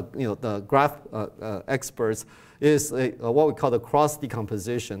some the graph experts is what we call the cross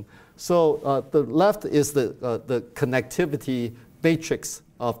decomposition. So the left is the connectivity matrix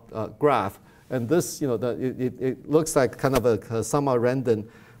of graph, and this it looks like kind of a somewhat random.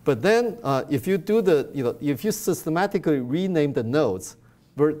 But then if you do if you systematically rename the nodes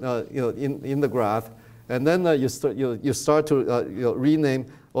in the graph, And then you start to rename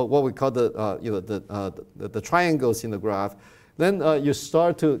what we call the triangles in the graph. Then you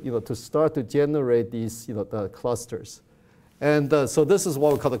start to generate these the clusters. And so this is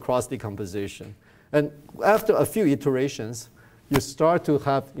what we call the cross decomposition. And after a few iterations, you start to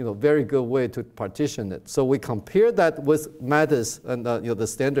have very good way to partition it. So we compare that with Mattis and the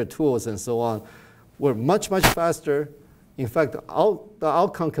standard tools and so on. We're much faster. In fact, the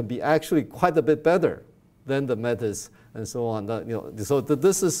outcome can be actually quite a bit better than the Mattis and so on. So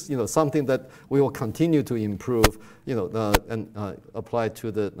this is something that we will continue to improve and apply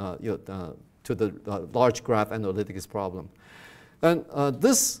to the large graph analytics problem. And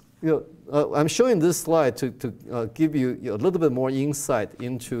this. I'm showing this slide to give you a little bit more insight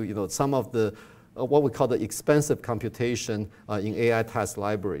into some of the what we call the expensive computation in AI task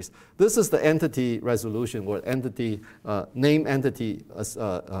libraries. This is the entity resolution or name entity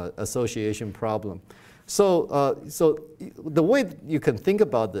association problem. So the way you can think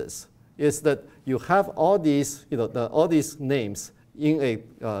about this is that you have all these all these names in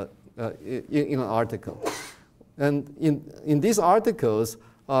an article, and in these articles.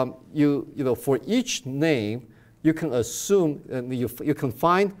 For each name, you can assume and you can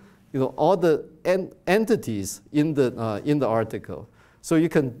find all the entities in the article. So you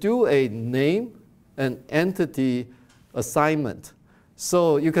can do a name and entity assignment.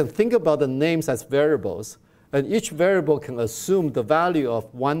 So you can think about the names as variables, and each variable can assume the value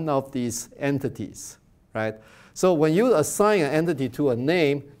of one of these entities, right? So when you assign an entity to a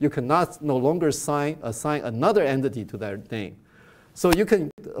name, you cannot no longer assign another entity to that name. So you can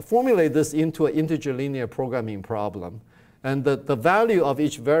formulate this into an integer linear programming problem. And the value of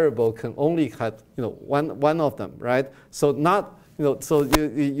each variable can only have one of them, right? So not so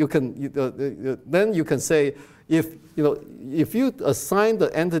you can then you can say if you assign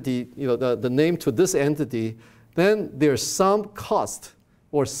the entity the name to this entity, then there's some cost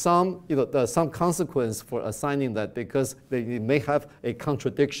or some some consequence for assigning that because they may have a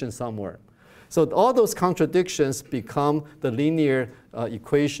contradiction somewhere. So all those contradictions become the linear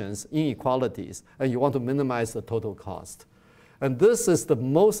equations, inequalities, and you want to minimize the total cost. And this is the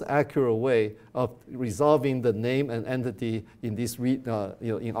most accurate way of resolving the name and entity in these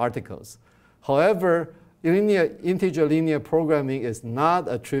in articles. However, integer linear programming is not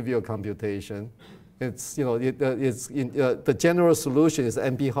a trivial computation. It's the general solution is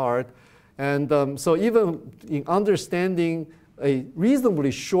NP hard, and so even in understanding a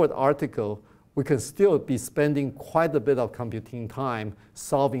reasonably short article, we can still be spending quite a bit of computing time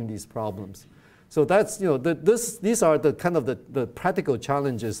solving these problems. So that's these are the kind of the practical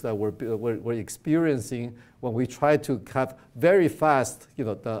challenges that we're experiencing when we try to have very fast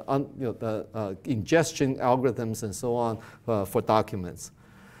the ingestion algorithms and so on for documents.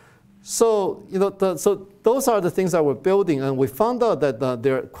 So so those are the things that we're building, and we found out that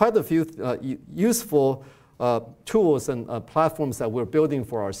there are quite a few useful tools and platforms that we're building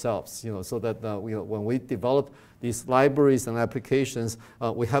for ourselves, so that when we develop these libraries and applications,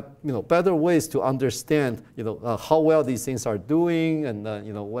 we have better ways to understand how well these things are doing, and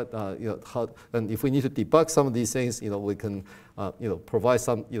how, and if we need to debug some of these things, we can provide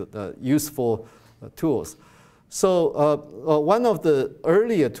some useful tools. So one of the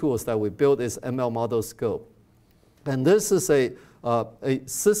earlier tools that we built is ML Model Scope, and this is a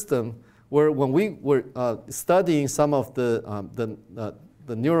system where when we were studying some of the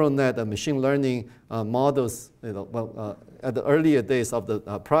neural net and machine learning models at the earlier days of the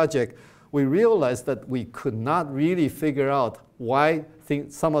project, we realized that we could not really figure out why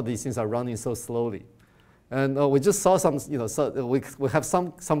some of these things are running so slowly. And we just saw some, so we have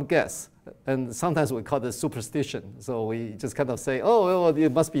some guess. And sometimes we call it superstition. So we just kind of say, oh, well,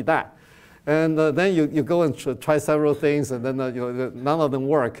 it must be that. And then you go and try several things, and then none of them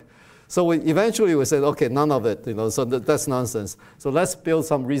work. So eventually we said, okay, none of it, so that's nonsense. So let's build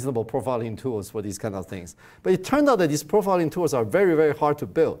some reasonable profiling tools for these kind of things. But it turned out that these profiling tools are very, very hard to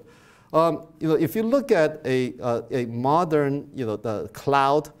build. If you look at a modern, the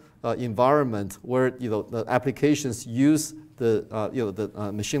cloud environment where the applications use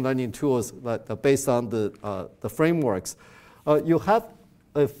the machine learning tools that based on the frameworks, you have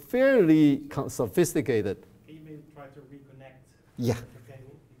a fairly sophisticated. Can you maybe try to reconnect? Yeah.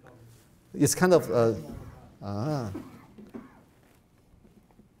 It's kind of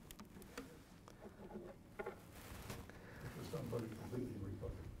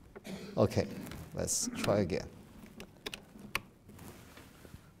Okay, let's try again.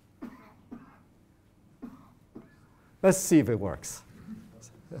 Let's see if it works.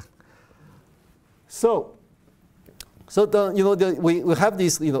 So So we have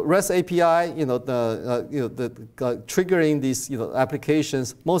these REST API triggering these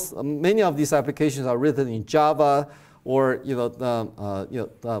applications. Many of these applications are written in Java or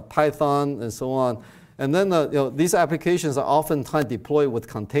Python and so on. And then these applications are oftentimes deployed with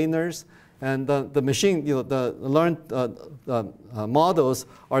containers. And the machine, the learned models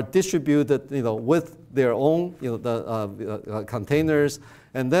are distributed, with their own, containers.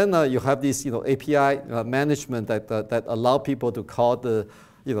 And then you have these, API management that allow people to call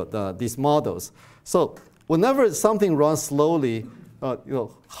these models. So whenever something runs slowly,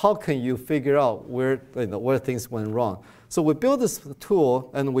 how can you figure out where things went wrong? So we built this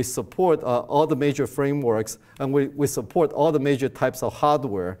tool, and we support all the major frameworks, and we support all the major types of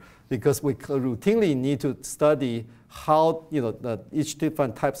hardware, because we routinely need to study how each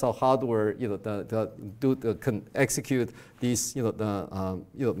different types of hardware can execute these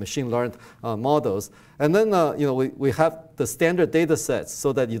machine learned models. And then we have the standard data sets,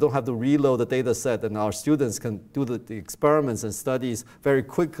 so that you don't have to reload the data set, and our students can do the experiments and studies very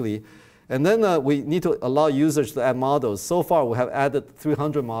quickly. And then we need to allow users to add models. So far, we have added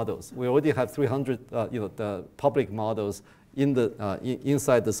 300 models. We already have 300 the public models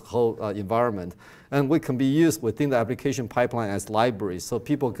inside this whole environment. And we can be used within the application pipeline as libraries. So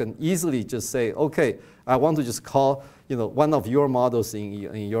people can easily just say, OK, I want to just call one of your models in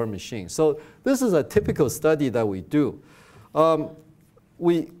your machine. So this is a typical study that we do.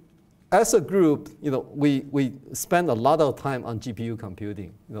 As a group, we spend a lot of time on GPU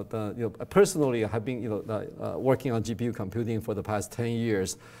computing. Personally, I have been working on GPU computing for the past 10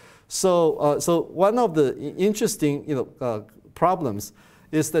 years. So one of the interesting problems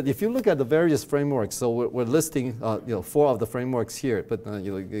is that if you look at the various frameworks, so we're listing 4 of the frameworks here, but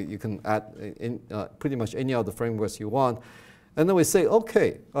you can add pretty much any of the frameworks you want. And then we say,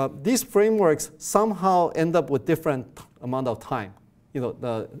 OK, these frameworks somehow end up with different amount of time,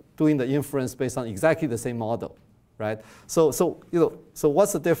 doing the inference based on exactly the same model, right? So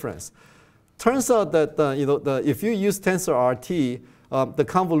what's the difference? Turns out that if you use TensorRT, the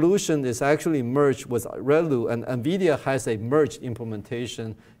convolution is actually merged with ReLU, and NVIDIA has a merged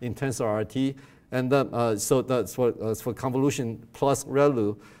implementation in TensorRT, and so that's for convolution plus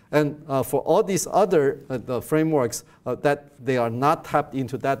ReLU. And for all these other frameworks, that they are not tapped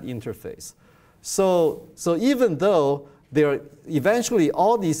into that interface. So even though eventually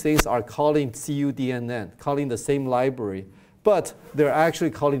all these things are calling CUDNN, calling the same library, but they're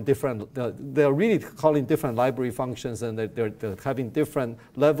actually calling different, they're really calling different library functions, and they're having different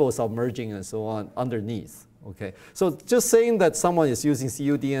levels of merging and so on underneath. Okay? So just saying that someone is using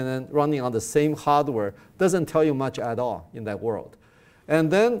CUDNN running on the same hardware doesn't tell you much at all in that world. And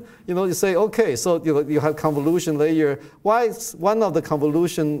then you say, OK, so you have convolution layer. Why is one of the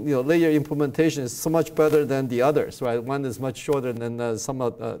convolution layer implementation is so much better than the others, right? One is much shorter than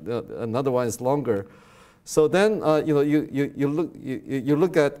another one is longer. So then you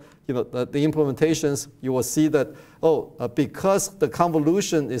look at the implementations, you will see that because the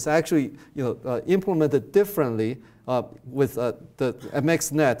convolution is actually implemented differently with the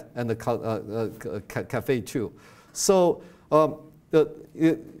MXNet and the Caffe 2. So the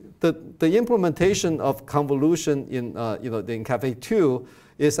implementation of convolution in Caffe 2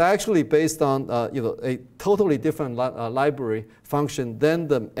 is actually based on a totally different library function than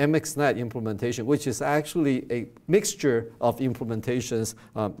the MXNet implementation, which is actually a mixture of implementations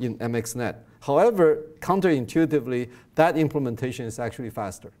in MXNet. However, counterintuitively, that implementation is actually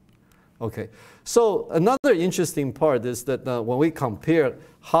faster. Okay, so another interesting part is that when we compare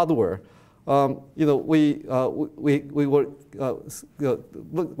hardware, we were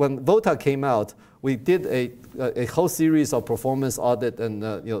when VOTA came out, we did a whole series of performance audit and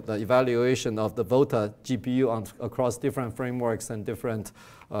the evaluation of the VOTA GPU across different frameworks and different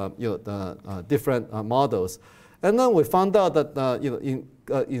different models. And then we found out that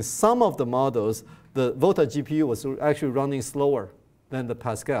in some of the models, the VOTA GPU was actually running slower than the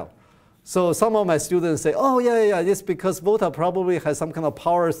Pascal. So some of my students say, oh, yeah, it's because VOTA probably has some kind of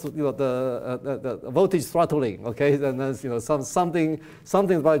power, the voltage throttling, okay? And then something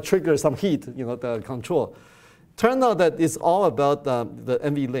about trigger some heat, the control. Turned out that it's all about the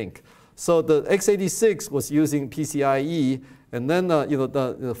NVLink. So the x86 was using PCIe, and then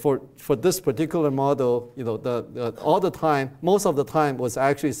for this particular model, all the time, most of the time was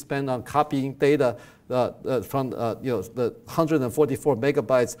actually spent on copying data from the 144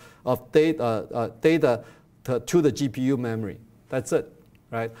 megabytes of data to the GPU memory. That's it,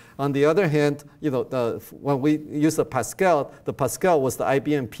 right? On the other hand, when we use the Pascal was the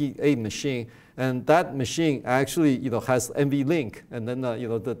IBM P8 machine, and that machine actually has NVLink, and then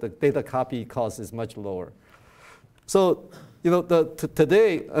the data copy cost is much lower. So,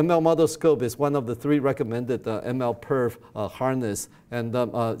 today, ML model scope is one of the 3 recommended ML perf harness. And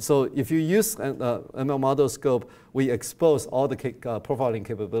so if you use ML model scope, we expose all the profiling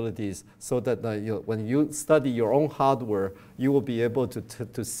capabilities so that when you study your own hardware, you will be able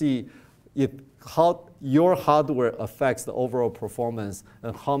to see how your hardware affects the overall performance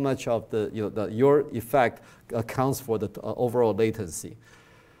and how much of your effect accounts for the overall latency.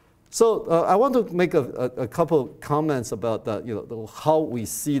 So I want to make a couple comments about how we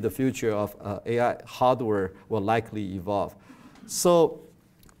see the future of AI hardware will likely evolve. So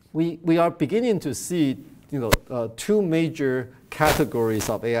we are beginning to see 2 major categories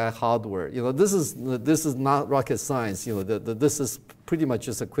of AI hardware. This is not rocket science. This is pretty much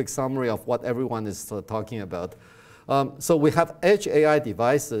just a quick summary of what everyone is talking about. So we have edge AI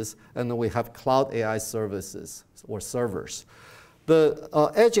devices, and then we have cloud AI services or servers. The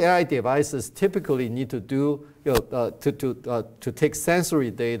edge AI devices typically need to do to take sensory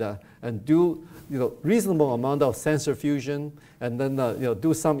data and do reasonable amount of sensor fusion, and then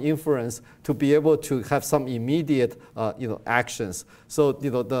do some inference to be able to have some immediate actions. So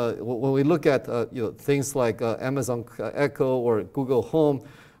when we look at things like Amazon Echo or Google Home,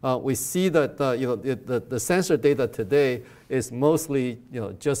 we see that the sensor data today is mostly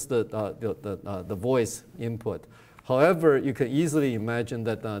just the voice input. However, you can easily imagine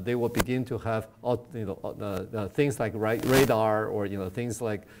that they will begin to have things like radar or things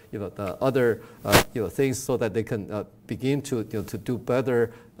like the other things, so that they can begin to do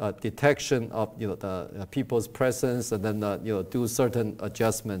better detection of the people's presence, and then do certain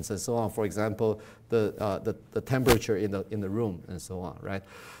adjustments and so on. For example, the temperature in the room and so on, right?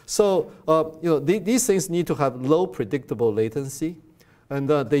 So these things need to have low predictable latency. And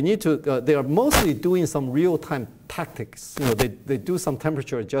they are mostly doing some real-time tactics. They do some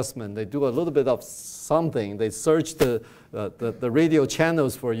temperature adjustment. They do a little bit of something. They search the radio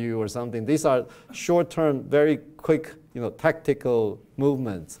channels for you or something. These are short-term, very quick, tactical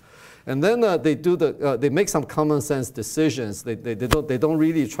movements. And then they make some common sense decisions. They don't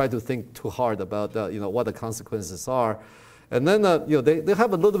really try to think too hard about what the consequences are. And then they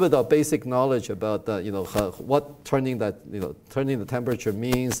have a little bit of basic knowledge about what turning the temperature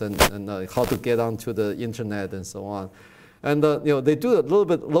means, and how to get onto the internet and so on. And they do a little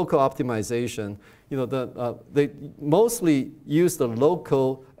bit local optimization. They mostly use the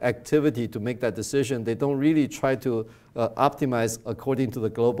local activity to make that decision. They don't really try to optimize according to the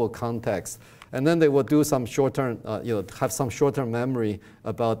global context. And then they will do some short-term, have some short-term memory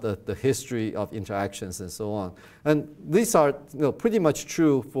about the history of interactions and so on. And these are pretty much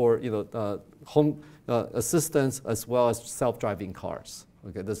true for home assistants as well as self-driving cars.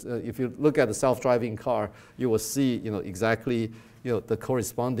 Okay, if you look at the self-driving car, you will see exactly the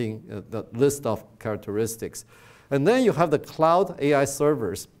corresponding the list of characteristics. And then you have the cloud AI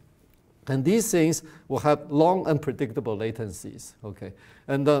servers. And these things will have long, unpredictable latencies. Okay,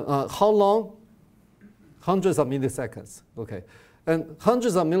 and how long? Hundreds of milliseconds. Okay, and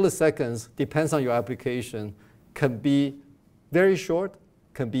hundreds of milliseconds depends on your application. Can be very short,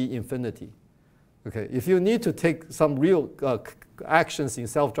 can be infinity. Okay, if you need to take some real actions in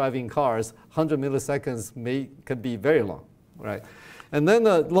self-driving cars, 100 milliseconds can be very long, right? And then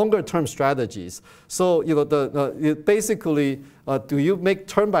longer-term strategies. So basically, do you make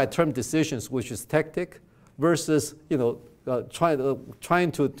turn-by-turn decisions, which is tactic, versus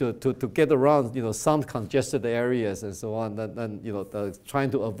trying to get around some congested areas and so on, and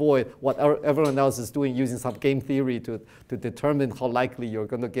trying to avoid what everyone else is doing, using some game theory to determine how likely you're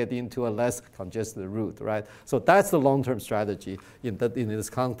going to get into a less congested route, right? So that's the long-term strategy in this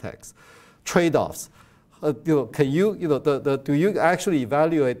context. Trade-offs. Can you, do you actually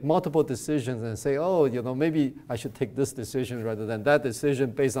evaluate multiple decisions and say, oh, maybe I should take this decision rather than that decision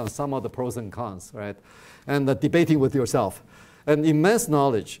based on some of the pros and cons, right? And debating with yourself, and immense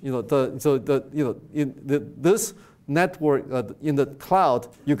knowledge. This network in the cloud,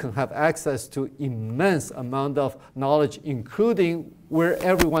 you can have access to immense amount of knowledge, including where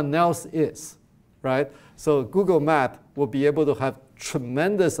everyone else is, right? So Google Map will be able to have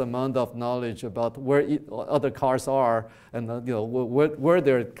tremendous amount of knowledge about where other cars are, and where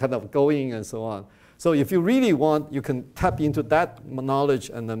they're kind of going and so on. So if you really want, you can tap into that knowledge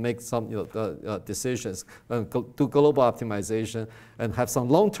and then make some decisions, and do global optimization, and have some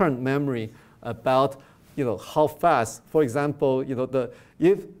long-term memory about how fast. For example,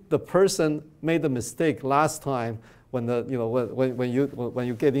 if the person made a mistake last time when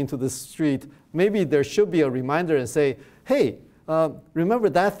you get into the street, maybe there should be a reminder and say, hey, remember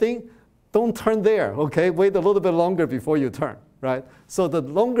that thing? Don't turn there. Okay, wait a little bit longer before you turn. right? So the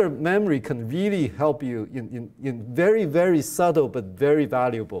longer memory can really help you in very, very subtle but very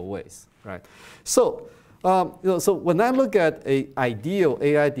valuable ways, right? So, so when I look at an ideal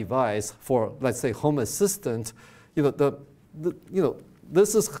AI device for, let's say, home assistant,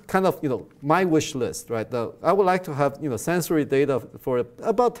 this is kind of my wish list, right? I would like to have sensory data for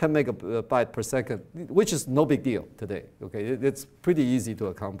about 10 megabytes per second, which is no big deal today. Okay, it's pretty easy to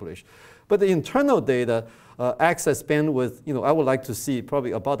accomplish. But the internal data access bandwidth, I would like to see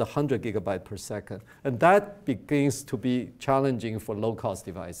probably about 100 gigabytes per second, and that begins to be challenging for low-cost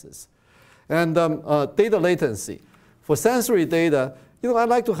devices. And data latency for sensory data, I'd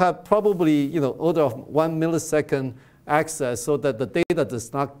like to have probably order of 1 millisecond access so that the data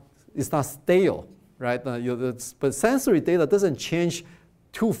is not stale, right? But sensory data doesn't change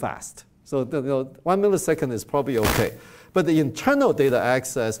too fast. So 1 millisecond is probably okay. But the internal data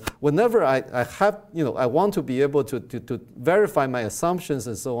access, whenever I want to be able to verify my assumptions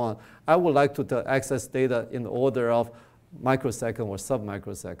and so on, I would like to access data in order of microsecond or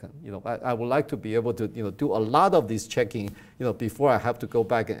sub-microsecond. I would like to be able to do a lot of this checking before I have to go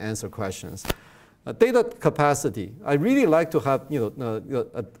back and answer questions. Data capacity. I really like to have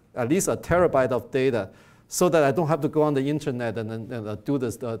at least a terabyte of data, so that I don't have to go on the internet and do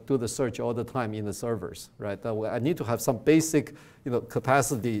the search all the time in the servers, right? I need to have some basic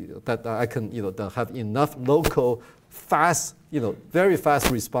capacity that I can have enough local, fast, very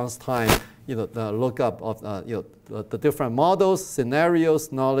fast response time, the lookup of the different models,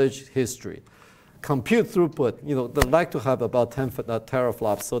 scenarios, knowledge, history. Compute throughput, I'd like to have about 10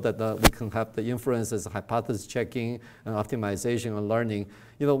 teraflops so that we can have the inferences, hypothesis checking, and optimization and learning.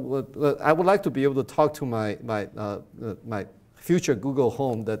 I would like to be able to talk to my future Google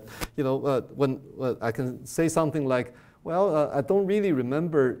Home that, when I can say something like, well, I don't really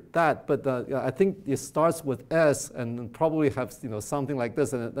remember that, but I think it starts with S and probably have something like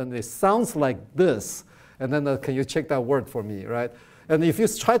this, and it sounds like this, and then can you check that word for me, right? And if you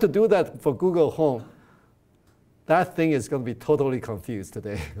try to do that for Google Home, that thing is going to be totally confused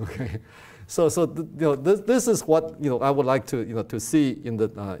today. Okay, so this is what I would like to see in the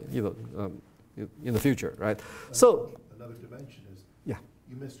in the future, right? So another dimension is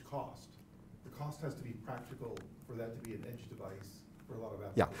you missed cost. The cost has to be practical for that to be an edge device for a lot of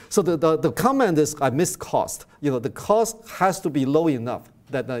applications. Yeah. So the comment is I missed cost. The cost has to be low enough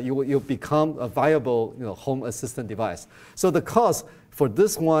that you become a viable home assistant device. So the cost for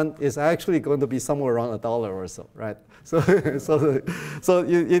this one is actually going to be somewhere around $1 or so, right? So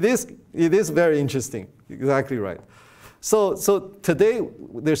it is very interesting. Exactly right. So today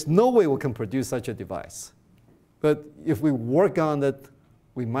there's no way we can produce such a device, but if we work on it,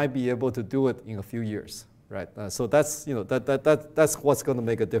 we might be able to do it in a few years, right? So that's that's what's going to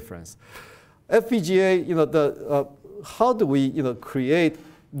make a difference. FPGA, how do we create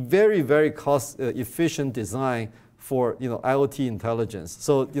very, very cost efficient design for IoT intelligence?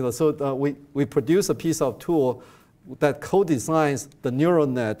 So we produce a piece of tool that co-designs the neural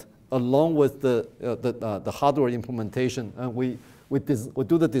net along with the hardware implementation, and we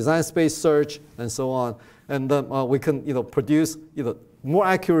do the design space search and so on, and we can produce more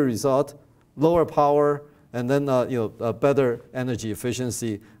accurate result, lower power, and then better energy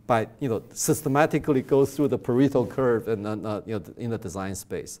efficiency by systematically go through the Pareto curve and in the design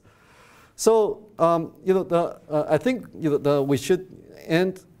space. So I think we should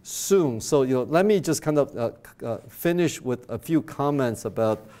end soon. So let me just kind of finish with a few comments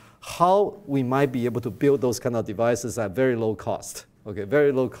about how we might be able to build those kind of devices at very low cost. Okay,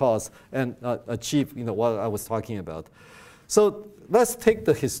 very low cost and achieve what I was talking about. So let's take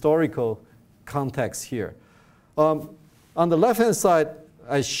the historical context here. On the left-hand side,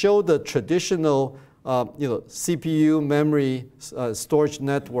 I show the traditional CPU memory storage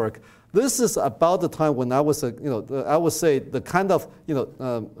network. This is about the time when I was I would say the kind of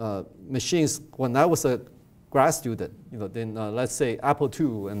machines when I was a grad student. Then let's say Apple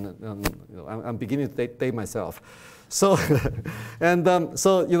II, and I'm beginning to date myself. So and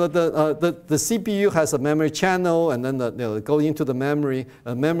so the CPU has a memory channel, and then going into the memory.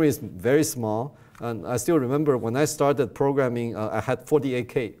 Memory is very small. And I still remember when I started programming, I had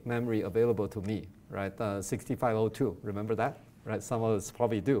 48K memory available to me, right? 6502, remember that? Right? Some of us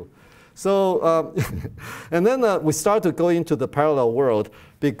probably do. So, and then we start to go into the parallel world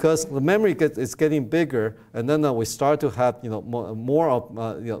because the memory is getting bigger, and then we start to have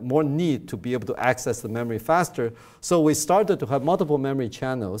more need to be able to access the memory faster. So we started to have multiple memory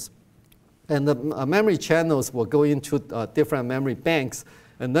channels, and the memory channels will go into different memory banks.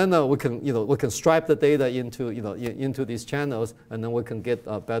 And then we can stripe the data into these channels, and then we can get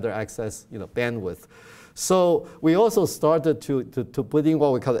better access bandwidth. So we also started to put in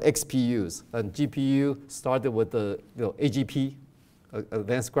what we call XPUs. And GPU started with the AGP,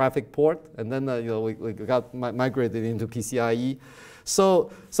 advanced graphic port, and then we got migrated into PCIe.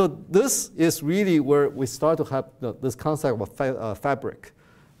 So this is really where we start to have this concept of fabric.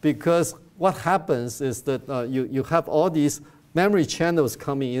 Because what happens is that you have all these memory channels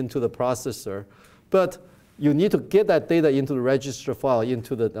coming into the processor, but you need to get that data into the register file,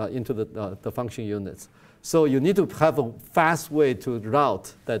 into the function units. So you need to have a fast way to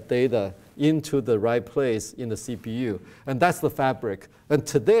route that data into the right place in the CPU. And that's the fabric. And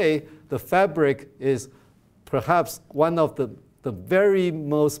today, the fabric is perhaps one of the very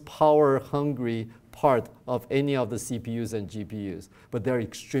most power-hungry part of any of the CPUs and GPUs. But they're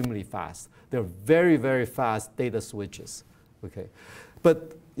extremely fast. They're very, very fast data switches. Okay.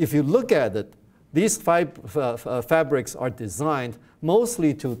 But if you look at it, these fabrics are designed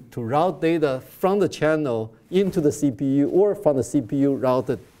mostly to route data from the channel into the CPU or from the CPU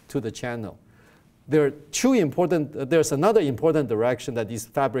routed to the channel. There's another important direction that these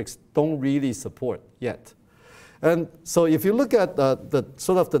fabrics don't really support yet. And so if you look at the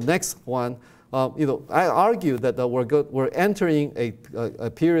sort of the next one, I argue that we're entering a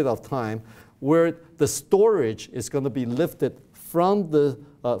period of time where the storage is going to be lifted from the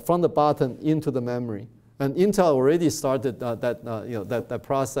bottom into the memory. And Intel already started that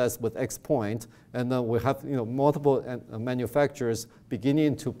process with X-Point, and we have multiple manufacturers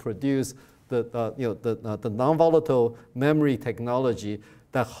beginning to produce the non-volatile memory technology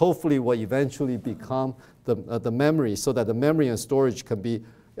that hopefully will eventually become the memory, so that the memory and storage can be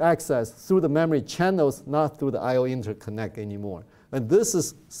accessed through the memory channels, not through the I/O interconnect anymore. And this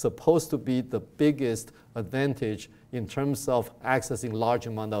is supposed to be the biggest advantage in terms of accessing large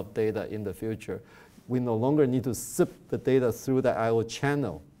amount of data in the future. We no longer need to zip the data through the I/O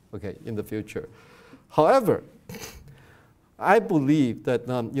channel, okay, in the future. However, I believe that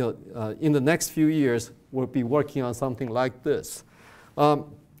in the next few years, we'll be working on something like this.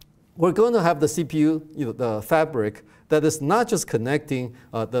 We're going to have the CPU, the fabric, that is not just connecting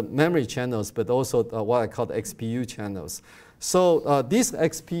the memory channels, but also what I call the XPU channels. So these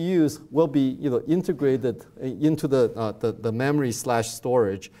XPUs will be integrated into the memory /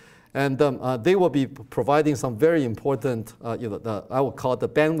 storage. And they will be providing some very important, I would call it the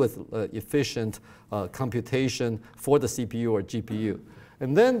bandwidth efficient computation for the CPU or GPU.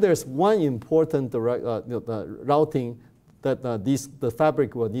 And then there's one important routing that the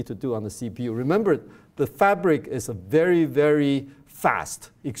fabric will need to do on the CPU. Remember, the fabric is a very, very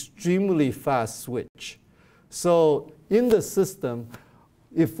fast, extremely fast switch. So in the system,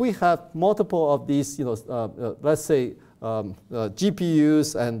 if we have multiple of these, let's say,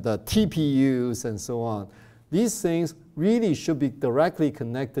 GPUs and TPUs and so on, these things really should be directly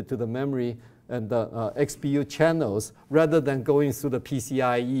connected to the memory and the XPU channels rather than going through the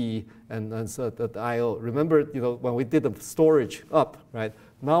PCIe and so the I/O. Remember, when we did the storage up, right?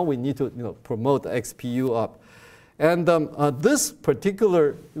 Now we need to promote the XPU up. And this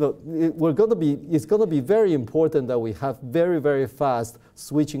particular, it's going to be very important that we have very, very fast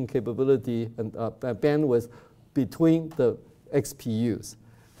switching capability and bandwidth between the XPUs.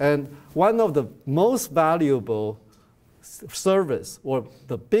 And one of the most valuable service, or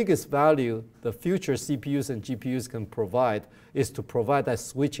the biggest value the future CPUs and GPUs can provide, is to provide that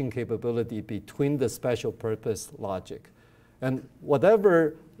switching capability between the special purpose logic. And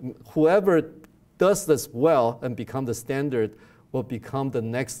whoever does this well and become the standard will become the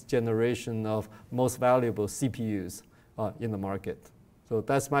next generation of most valuable CPUs in the market. So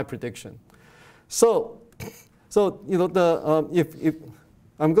that's my prediction. So if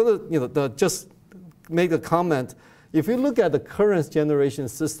I'm going to just make a comment. If you look at the current generation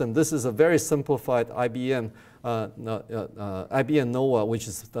system, this is a very simplified IBM Nova, which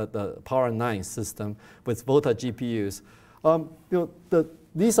is the Power 9 system with Volta GPUs.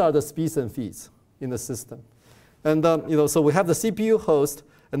 These are the speeds and feeds in the system. And so we have the CPU host,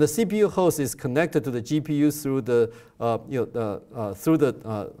 and the CPU host is connected to the GPU through the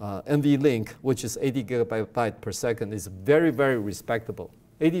NVLink, which is 80 gigabyte per second. Is very, very respectable.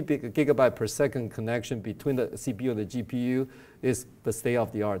 80 gigabyte per second connection between the CPU and the GPU is the state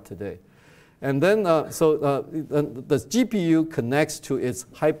of the art today. And then, the GPU connects to its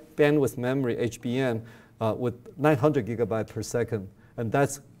high bandwidth memory, HBM, with 900 gigabyte per second, and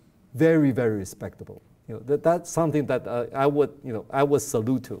that's very, very respectable. That's something that I would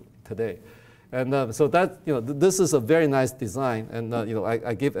salute to today. And so that, this is a very nice design, and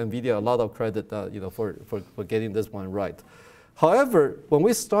I give NVIDIA a lot of credit, for getting this one right. However, when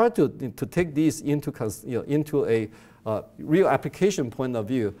we start to take these into a real application point of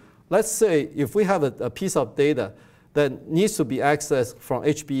view, let's say if we have a piece of data that needs to be accessed from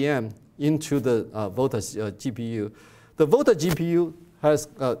HBM into the Volta GPU, the Volta GPU has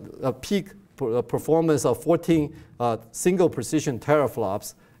a peak performance of 14 single precision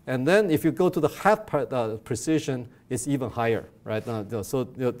teraflops. And then if you go to the half precision, it's even higher, right? But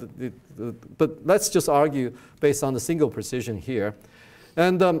let's just argue based on the single precision here.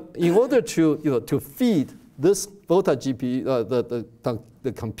 And in order to feed this Volta GPU,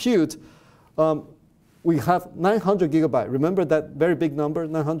 the compute, we have 900 gigabyte. Remember that very big number,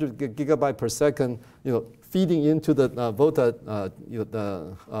 900 gigabyte per second, feeding into the Volta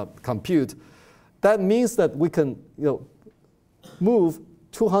compute. That means that we can move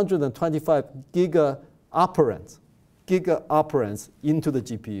 225 giga operands into the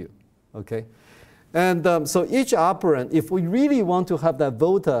GPU, okay? And so each operand, if we really want to have that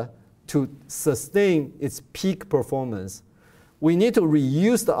Volta to sustain its peak performance, we need to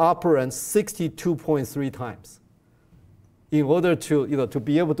reuse the operand 62.3 times in order to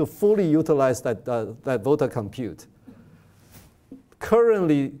be able to fully utilize that Volta compute.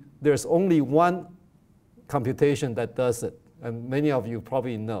 Currently, there's only one computation that does it, and many of you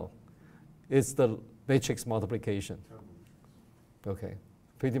probably know. It's the matrix multiplication. Okay,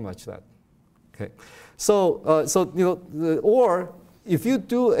 pretty much that. Okay, so or if you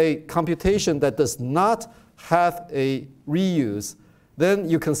do a computation that does not have a reuse, then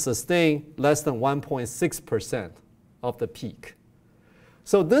you can sustain less than 1.6% of the peak.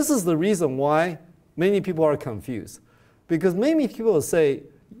 So this is the reason why many people are confused, because many people say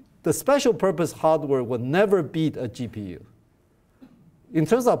the special purpose hardware will never beat a GPU. In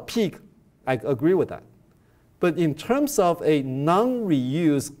terms of peak, I agree with that. But in terms of a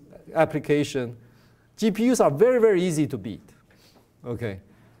non-reuse application, GPUs are very, very easy to beat. Okay,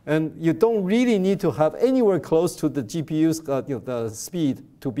 and you don't really need to have anywhere close to the GPU's the speed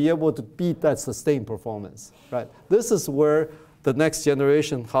to be able to beat that sustained performance. Right? This is where the next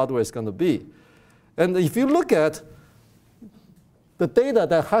generation hardware is going to be. And if you look at the data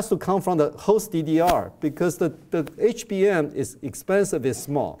that has to come from the host DDR, because the HBM is expensive, is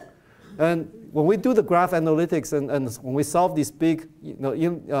small. And when we do the graph analytics and when we solve these big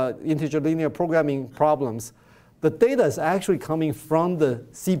integer linear programming problems, the data is actually coming from the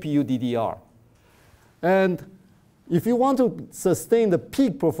CPU DDR. And if you want to sustain the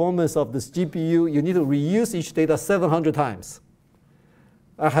peak performance of this GPU, you need to reuse each data 700 times.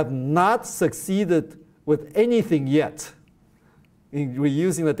 I have not succeeded with anything yet in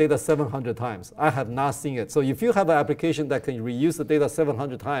reusing the data 700 times. I have not seen it. So if you have an application that can reuse the data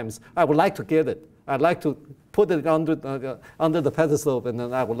 700 times, I would like to get it. I'd like to put it under the pedestal, and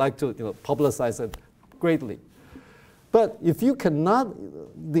then I would like to publicize it greatly. But if you cannot,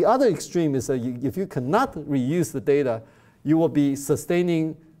 the other extreme is that if you cannot reuse the data, you will be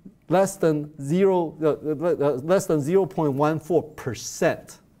sustaining less than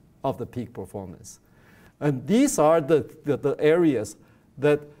 0.14% of the peak performance. And these are the areas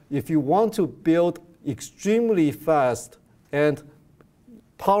that if you want to build extremely fast and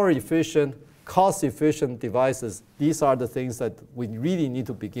power efficient, cost efficient devices, these are the things that we really need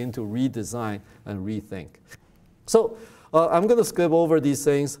to begin to redesign and rethink. So I'm going to skip over these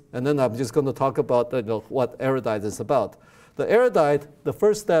things, and then I'm just going to talk about what Erudite is about. The Erudite, the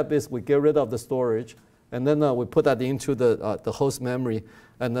first step is we get rid of the storage, and then we put that into the host memory,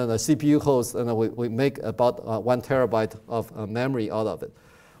 and then the CPU host, and then we make about 1 terabyte of memory out of it.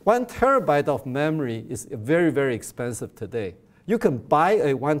 1 terabyte of memory is very, very expensive today. You can buy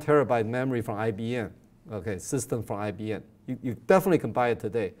a 1 terabyte memory from IBM, okay, system from IBM. You definitely can buy it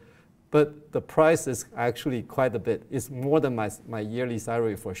today. But the price is actually quite a bit. It's more than my yearly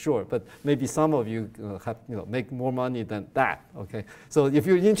salary for sure. But maybe some of you make more money than that. Okay. So if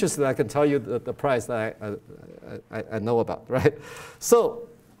you're interested, I can tell you the price that I know about, right? So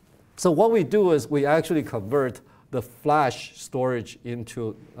what we do is we actually convert the flash storage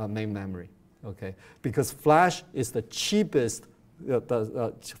into main memory. Okay. Because flash is the cheapest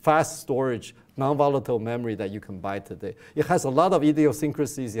fast storage non-volatile memory that you can buy today. It has a lot of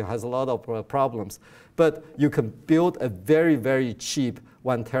idiosyncrasies, it has a lot of problems, but you can build a very, very cheap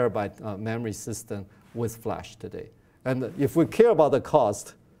 1 terabyte memory system with flash today. And if we care about the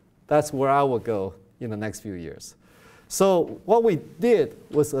cost, that's where I will go in the next few years. So what we did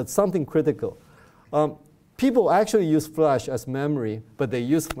was something critical. People actually use flash as memory, but they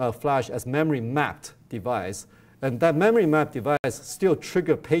use flash as memory mapped device. And that memory map device still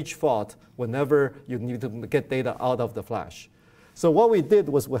trigger page fault whenever you need to get data out of the flash. So what we did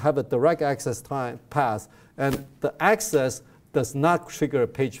was we have a direct access path, and the access does not trigger a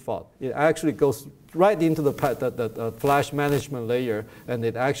page fault. It actually goes right into the flash management layer, and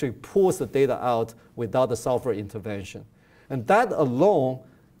it actually pulls the data out without the software intervention. And that alone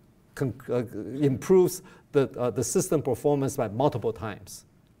improves the system performance by multiple times.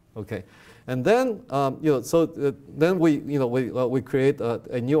 Okay, and then then we create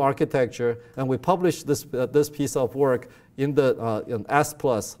a new architecture, and we publish this piece of work in the in S+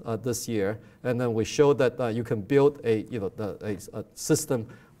 this year, and then we show that you can build a system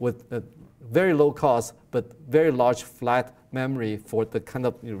with a very low cost but very large flat memory for the kind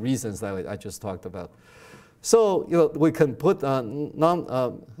of reasons that I just talked about. So we can put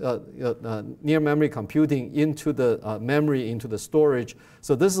near memory computing into the memory, into the storage.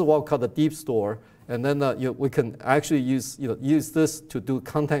 So this is what we call the deep store, and then we can actually use this to do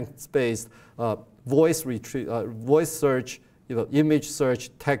context-based voice search, image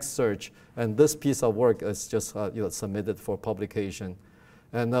search, text search, and this piece of work is just submitted for publication.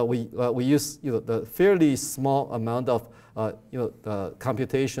 And we use the fairly small amount of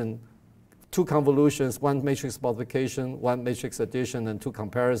computation, 2 convolutions, 1 matrix multiplication, 1 matrix addition, and 2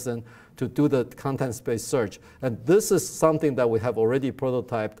 comparison to do the content-based search. And this is something that we have already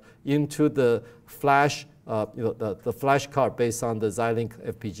prototyped into the flash, the flash card based on the Xilinx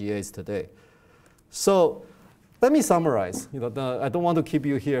FPGAs today. So let me summarize. I don't want to keep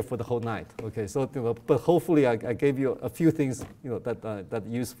you here for the whole night. Okay, so but hopefully I gave you a few things that are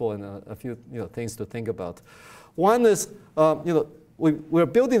useful and a few things to think about. One is we're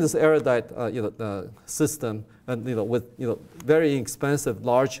building this Erudite system, and with very expensive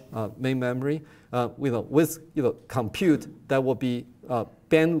large main memory, with compute that will be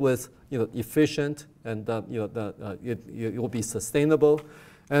bandwidth efficient, and it will be sustainable,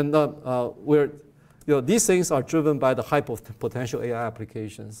 and these things are driven by the high potential AI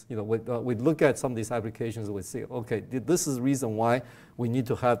applications. We look at some of these applications, we see, okay, this is the reason why we need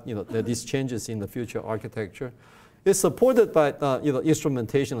to have these changes in the future architecture. It's supported by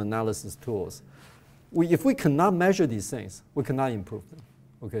instrumentation analysis tools. If we cannot measure these things, we cannot improve them.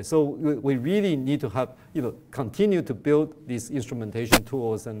 Okay, so we really need to have continue to build these instrumentation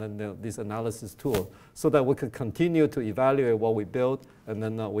tools and then these analysis tools so that we can continue to evaluate what we build, and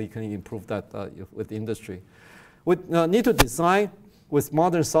then we can improve that with the industry. We need to design with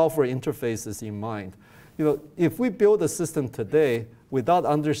modern software interfaces in mind. If we build a system today without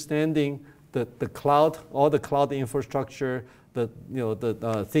understanding the cloud, all the cloud infrastructure, the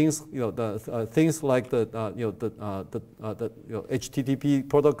things like the HTTP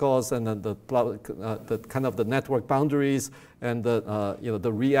protocols, and then the kind of the network boundaries, and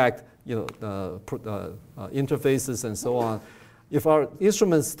the React interfaces and so on. If our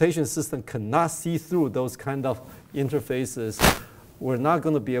instrumentation system cannot see through those kind of interfaces, we're not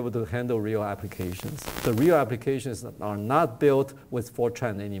going to be able to handle real applications. The real applications are not built with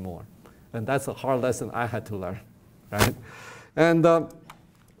Fortran anymore. And that's a hard lesson I had to learn, right? And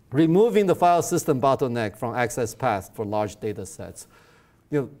removing the file system bottleneck from access path for large data sets.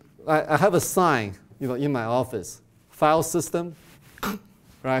 I have a sign, in my office, file system,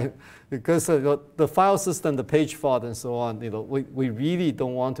 right? Because the file system, the page fault, and so on, we really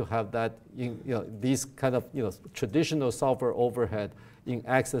don't want to have that, these kind of, traditional software overhead in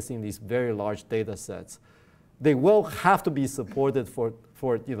accessing these very large data sets. They will have to be supported for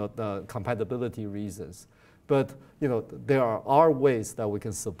the compatibility reasons, but there are ways that we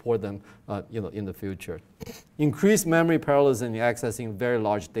can support them in the future. Increase memory parallelism in accessing very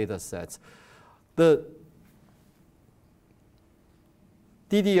large data sets. The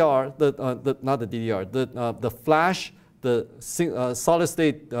DDR, not the DDR, the flash, the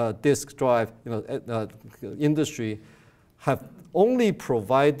solid-state disk drive industry have only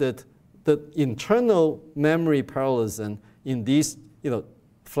provided the internal memory parallelism in these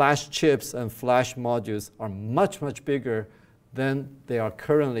flash chips and flash modules are much, much bigger than they are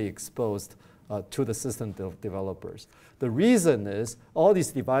currently exposed to the system developers. The reason is all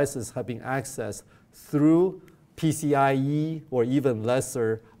these devices have been accessed through PCIe or even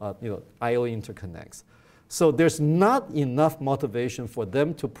lesser I/O interconnects. So there's not enough motivation for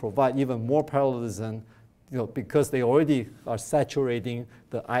them to provide even more parallelism because they already are saturating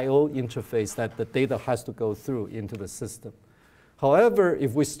the I/O interface that the data has to go through into the system. However,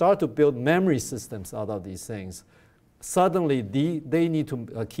 if we start to build memory systems out of these things, suddenly they need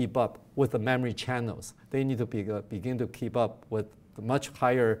to keep up with the memory channels. They need to begin to keep up with the much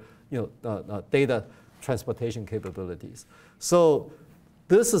higher data transportation capabilities. So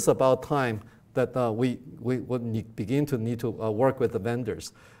this is about time that we would begin to need to work with the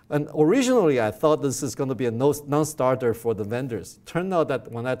vendors. And originally, I thought this is going to be a non-starter for the vendors. Turned out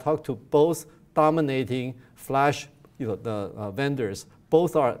that when I talked to both dominating flash the vendors,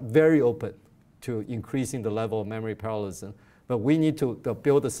 both are very open to increasing the level of memory parallelism. But we need to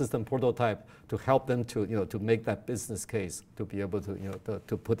build a system prototype to help them to make that business case to be able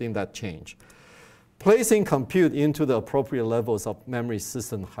to put in that change. Placing compute into the appropriate levels of memory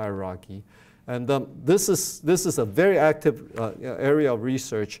system hierarchy. And this is a very active area of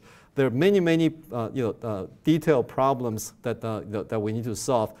research. There are many detailed problems that we need to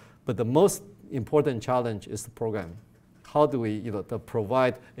solve. But the most important challenge is the programming. How do we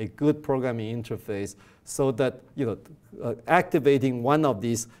provide a good programming interface so that activating one of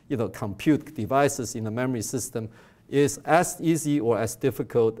these compute devices in the memory system is as easy or as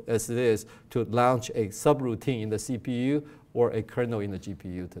difficult as it is to launch a subroutine in the CPU or a kernel in the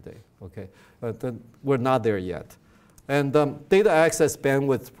GPU today. Okay, we're not there yet. And data access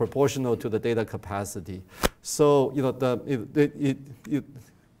bandwidth proportional to the data capacity. So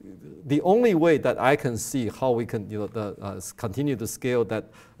the only way that I can see how we can continue to scale that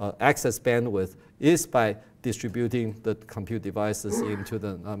access bandwidth is by distributing the compute devices into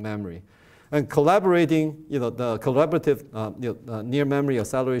the memory. And collaborating, the collaborative near memory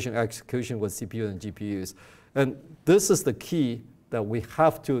acceleration execution with CPU and GPUs. And this is the key that we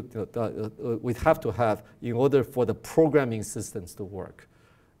have to have in order for the programming systems to work.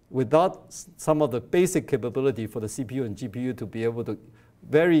 Without some of the basic capability for the CPU and GPU to be able to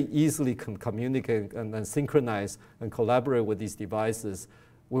very easily communicate and synchronize and collaborate with these devices,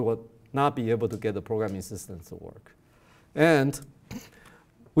 we will not be able to get the programming systems to work. And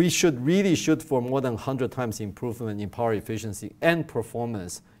we really shoot for more than 100 times improvement in power efficiency and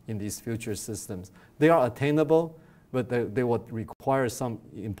performance in these future systems. They are attainable, but they would require some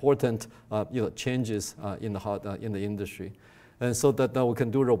important changes in the industry. And so that we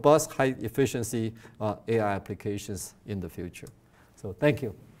can do robust, high efficiency AI applications in the future. So thank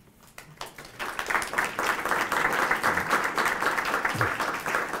you.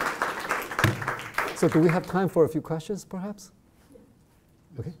 So do we have time for a few questions, perhaps?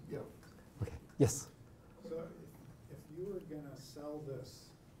 Okay. Yeah. Okay. Yes. So if you were going to sell this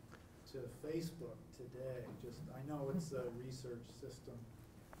to Facebook today, I know it's a research system,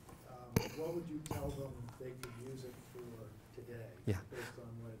 what would you tell them they could use it for today, based on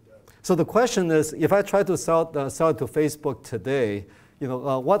what it does? So the question is, if I try to sell it to Facebook today,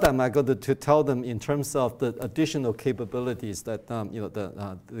 what am I going to tell them in terms of the additional capabilities that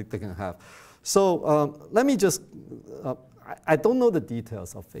they can have? So let me just. I don't know the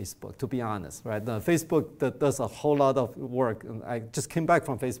details of Facebook, to be honest, right? Facebook does a whole lot of work. And I just came back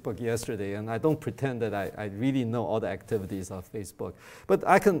from Facebook yesterday, and I don't pretend that I really know all the activities of Facebook. But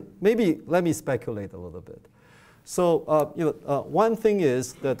let me speculate a little bit. So one thing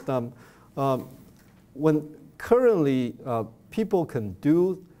is that when currently people can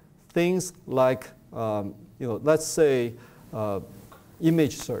do things like, let's say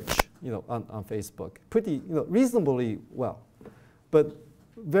image search, on Facebook, pretty, reasonably well. But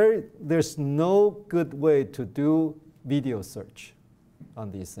there's no good way to do video search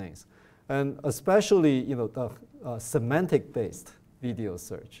on these things. And especially, semantic-based video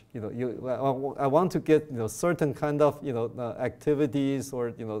search. I want to get, certain kind of, activities or,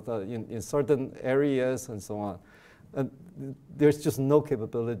 in certain areas and so on. And there's just no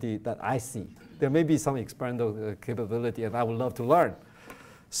capability that I see. There may be some experimental capability, and I would love to learn.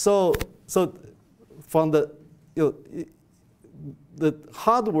 So from the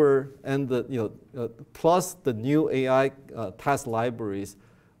hardware and the plus the new AI task libraries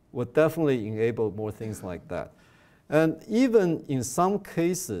would definitely enable more things like that. And even in some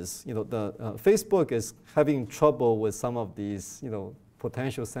cases, Facebook is having trouble with some of these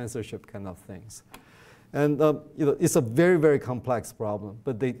potential censorship kind of things. And it's a very, very complex problem,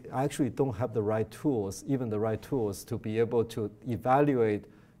 but they actually don't have the right tools, even the right tools, to be able to evaluate,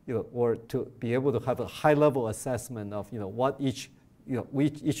 or to be able to have a high-level assessment of, what each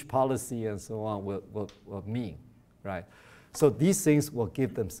policy and so on will mean, right? So these things will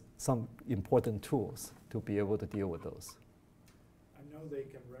give them some important tools to be able to deal with those. I know they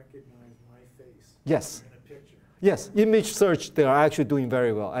can recognize my face. Yes. In a picture. Yes, image search, they are actually doing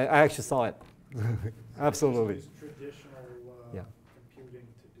very well. I actually saw it. Absolutely. Use traditional computing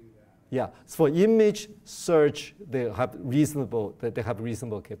to do that. Yeah, so for image search, they have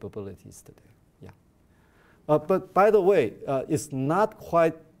reasonable capabilities today. Yeah. But by the way, it's not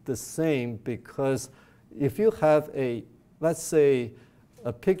quite the same, because if you have let's say,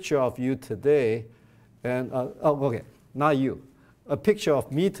 a picture of you today, and not you, a picture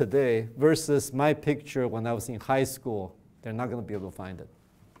of me today versus my picture when I was in high school, they're not going to be able to find it.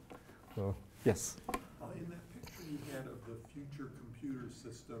 So, yes. In that picture you had of the future computer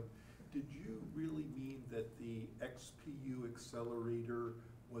system, did you really mean that the XP accelerator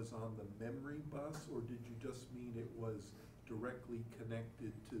was on the memory bus, or did you just mean it was directly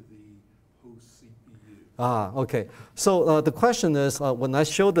connected to the host CPU? Ah, okay. So the question is, when I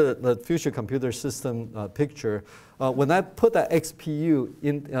show the future computer system picture, when I put that XPU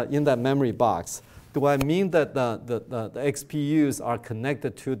in that memory box, do I mean that the XPUs are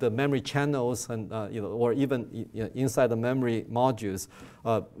connected to the memory channels and or even inside the memory modules,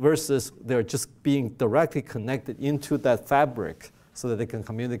 versus they're just being directly connected into that fabric so that they can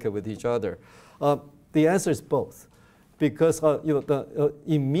communicate with each other? The answer is both, because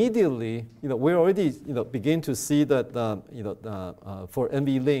immediately we already begin to see that for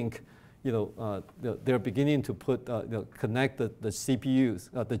NVLink, they're beginning to put connect the CPUs,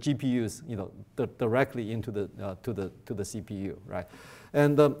 the GPUs, directly into the to the CPU, right?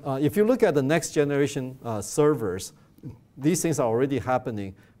 And if you look at the next generation servers, these things are already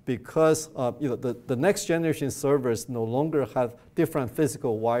happening because the next generation servers no longer have different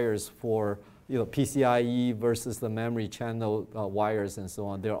physical wires for PCIe versus the memory channel wires and so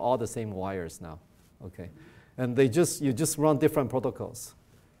on. They're all the same wires now, okay? And you just run different protocols.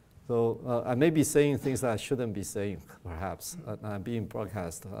 So I may be saying things that I shouldn't be saying, perhaps, being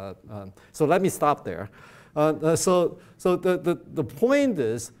broadcast. So let me stop there. So the point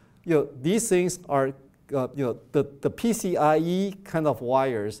is, these things are, the PCIe kind of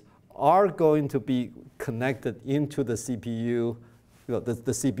wires are going to be connected into the CPU,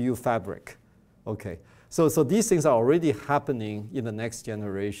 the CPU fabric. Okay. So these things are already happening in the next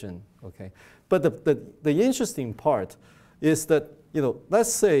generation. Okay. But the interesting part is that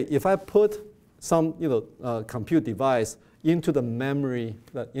let's say if I put some compute device into the memory,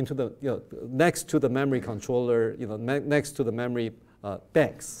 into the next to the memory controller, next to the memory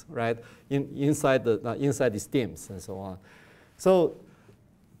banks, right? Inside the DIMMs and so on. So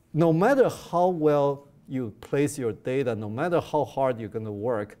no matter how well you place your data, no matter how hard you're going to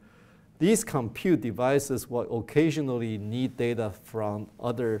work, these compute devices will occasionally need data from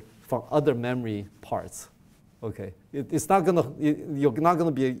other memory parts. Okay, it's not gonna, you're not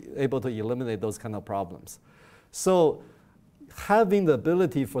gonna be able to eliminate those kind of problems. So having the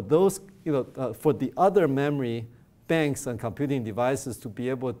ability for those, for the other memory banks and computing devices to be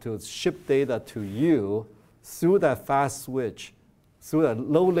able to ship data to you through that fast switch, through a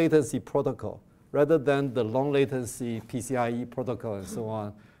low latency protocol, rather than the long latency PCIe protocol and so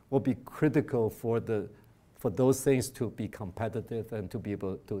on, will be critical for those things to be competitive and to be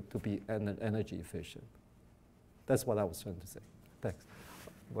able to be energy efficient. That's what I was trying to say. Thanks.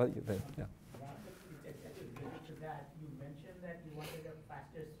 Well, yeah. Related to that, you mentioned that you wanted a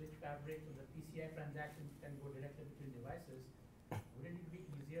faster switch fabric so the PCI transactions can go directly between devices. Wouldn't it be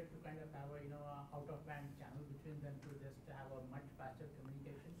easier to kind of have a out-of-band channel between them to just have a much faster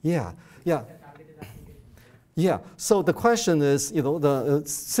communication? Yeah, yeah. Yeah. So the question is,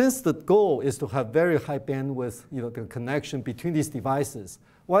 since the goal is to have very high bandwidth, the connection between these devices,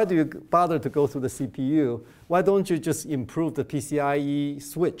 why do you bother to go through the CPU? Why don't you just improve the PCIe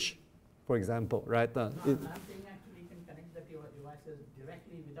switch, for example, right? I'm saying actually you can connect the devices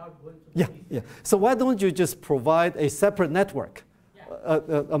directly without going through the PCIe. Yeah. So why don't you just provide a separate network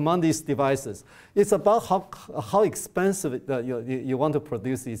among these devices? It's about how expensive you want to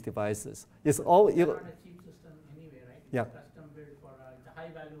produce these devices. It's all. It's not a cheap system anyway, right? It's yeah. Custom built for it's a high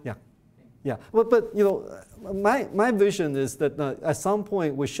value. Yeah. Thing. Yeah. But my vision is that at some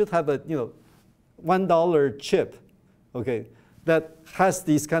point we should have a $1 chip, okay, that has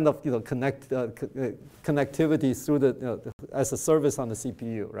these kind of connectivity through the as a service on the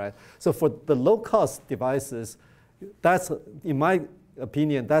CPU, right? So for the low cost devices, that's, in my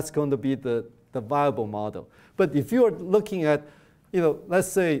opinion, that's going to be the viable model. But if you are looking at, let's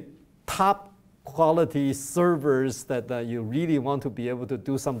say top quality servers that you really want to be able to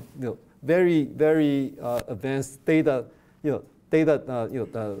do some very, very advanced data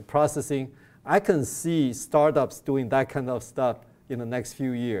processing, I can see startups doing that kind of stuff in the next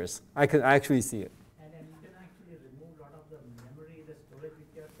few years. I can actually see it. And then you can actually remove a lot of the memory, the storage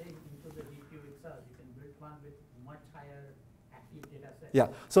which you're saying into the GPU itself. You can build one with much higher active data set. Yeah.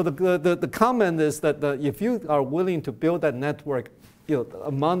 So the comment is that if you are willing to build that network,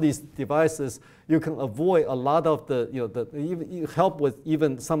 among these devices, you can avoid a lot of you help with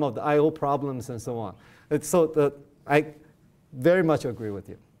even some of the I/O problems and so on. I very much agree with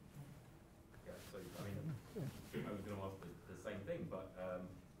you. Yeah, so I was going to ask the same thing, but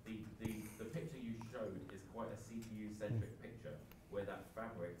the picture you showed is quite a CPU-centric picture, where that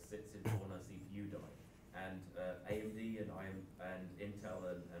fabric sits on a CPU die, and AMD and Intel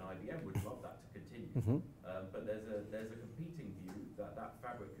and IBM would love that to continue. Mm-hmm. But there's a competing view that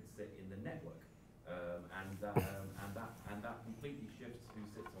fabric could sit in the network, and that completely shifts who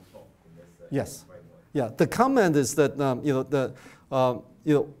sits on top in this Yes. framework. Yeah. The comment is that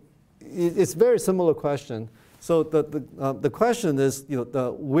it's very similar question. So the question is,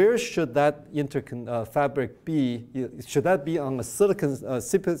 where should that fabric be? Should that be on a silicon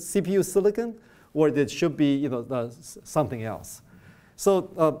CPU silicon, or it should be something else?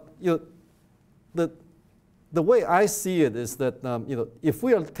 So the way I see it is that if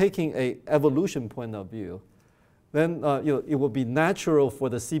we are taking a evolution point of view, then it will be natural for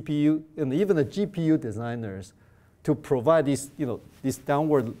the CPU and even the GPU designers to provide these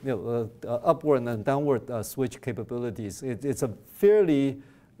downward, upward and downward switch capabilities. It's a fairly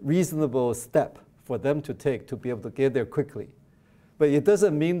reasonable step for them to take to be able to get there quickly. But it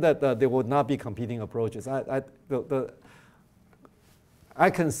doesn't mean that there will not be competing approaches. I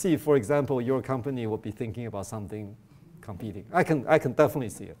can see, for example, your company will be thinking about something competing. I can definitely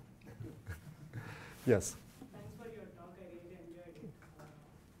see it. Yes. Thanks for your talk. I really enjoyed it.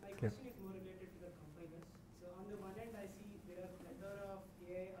 My question is more related to the compilers. So on the one hand, I see there are a plethora of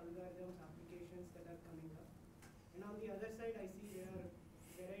AI algorithms applications that are coming up. And on the other side, I see there are a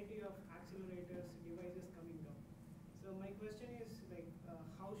variety of accelerators devices coming up. So my question is,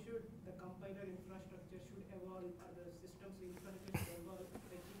 how should the compiler infrastructure should evolve, or the system's infrastructure should evolve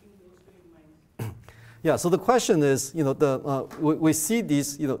by keeping those two in mind? Yeah, so the question is, we see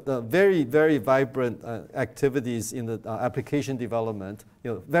these, the very, very vibrant activities in the application development,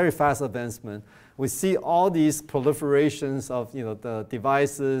 very fast advancement. We see all these proliferations of, the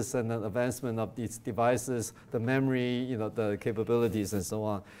devices and the advancement of these devices, the memory, the capabilities and so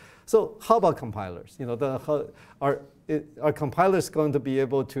on. So how about compilers? Are compilers going to be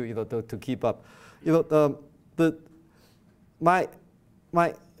able to, to keep up? You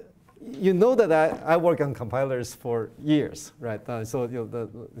know that I work on compilers for years, right?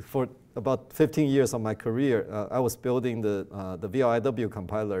 For about 15 years of my career, I was building the VLIW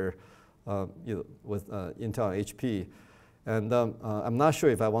compiler, with Intel HP, and I'm not sure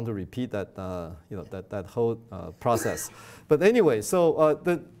if I want to repeat that, that whole process. But anyway, so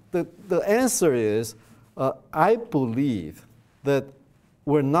the answer is, I believe that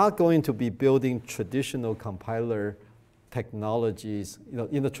we're not going to be building traditional compiler technologies,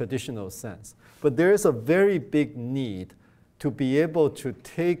 in the traditional sense. But there is a very big need to be able to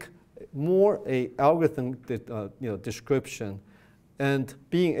take more a algorithm description and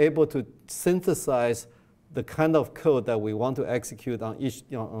being able to synthesize the kind of code that we want to execute on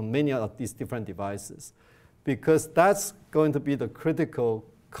on many of these different devices, because that's going to be the critical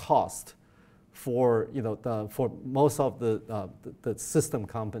cost for for most of the system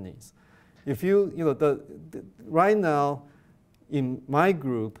companies. If right now, in my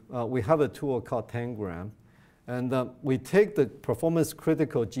group, we have a tool called Tangram, and we take the performance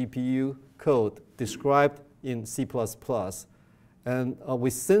critical GPU code described in C++, and we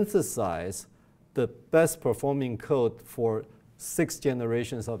synthesize the best performing code for 6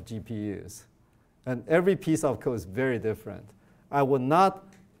 generations of GPUs. And every piece of code is very different. I would not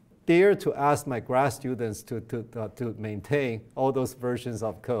dare to ask my grad students to maintain all those versions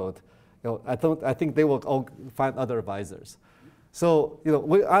of code. I think they will all find other advisors. So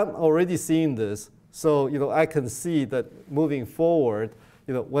I'm already seeing this. So I can see that moving forward,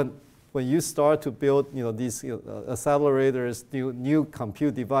 when you start to build these accelerators, new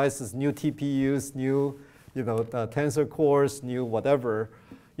compute devices, new TPUs, new tensor cores, new whatever,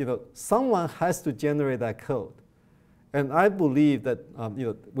 someone has to generate that code. And I believe that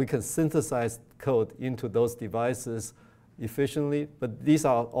we can synthesize code into those devices efficiently, but these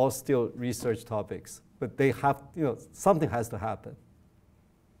are all still research topics. But they have, something has to happen.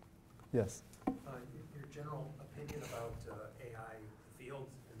 Yes? Your general opinion about AI field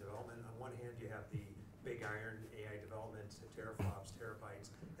and development. On one hand, you have the big iron AI development, teraflops,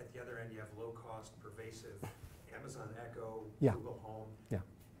 terabytes. At the other end, you have low-cost, pervasive Amazon Echo, yeah. Google Home. Yeah.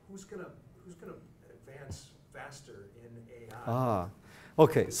 Who's gonna advance faster in AI? Ah,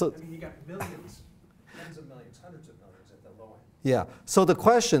 okay. So I mean, you got millions, tens of millions, hundreds of millions at the low end. Yeah. So the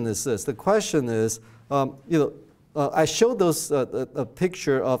question is this. The question is, I showed those a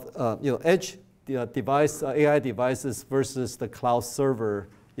picture of edge device AI devices versus the cloud server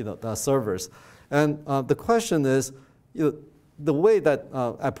the servers, and the question is, the way that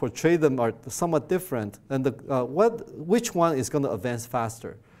I portray them are somewhat different, and which one is going to advance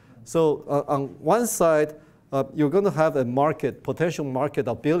faster? So on one side, you're going to have a potential market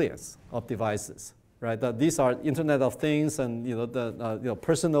of billions of devices, right? These are Internet of Things and the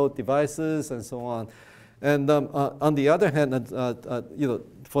personal devices and so on. And on the other hand,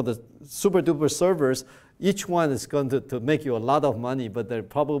 for the super duper servers, each one is going to make you a lot of money, but there are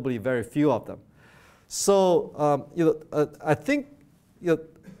probably very few of them. So I think,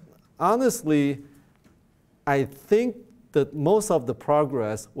 honestly, I think that most of the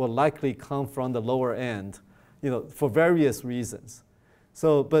progress will likely come from the lower end, for various reasons.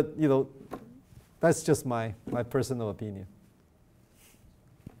 So, but that's just my personal opinion.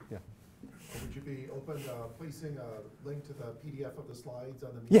 Yeah. Would you be open to placing a link to the PDF of the slides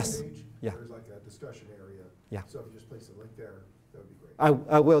on the meeting Yes. page? Yeah. There's like a discussion area. Yeah. So if you just place a link there, that would be great.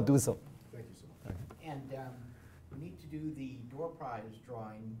 I will do so. Thank you so much. And we need to do the door prize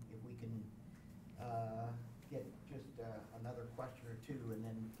drawing, if we can get just another question or two and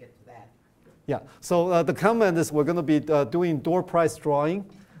then get to that. Yeah, so the comment is we're going to be doing door prize drawing.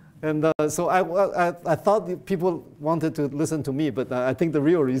 And so I thought people wanted to listen to me, but I think the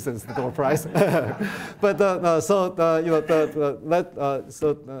real reason is the door prize. But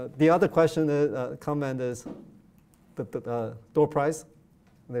the other question comment is the door prize.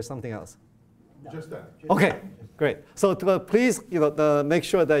 There's something else. No. Just that. Okay, great. So please, make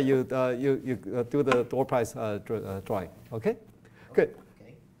sure that you do the door prize drawing. Okay, good.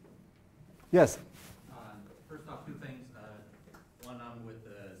 Okay. Yes. First off, two things. One, I'm with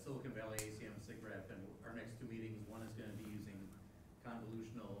the Silicon Valley ACM SIGGRAPH, and our next two meetings, one is going to be using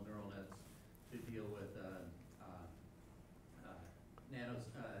convolutional neural nets to deal with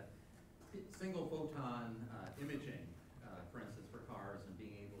single photon imaging, for instance, for cars, and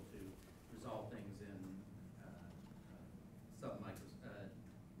being able to resolve things in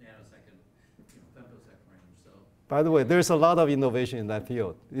nanosecond, femtosecond range. So. By the way, there's a lot of innovation in that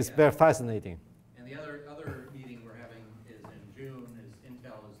field. It's very fascinating. And the other meeting we're having is in June. Is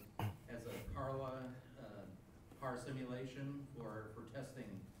Intel has a car simulation for testing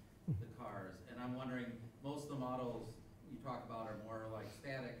the cars. And I'm wondering, most of the models you talk about are more like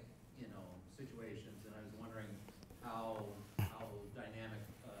static, situations. And I was wondering how dynamic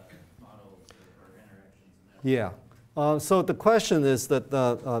models or interactions in that. Yeah. So the question is that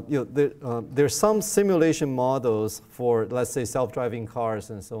there's some simulation models for, let's say, self-driving cars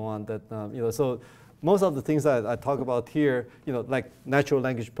and so on. That so most of the things that I talk about here, like natural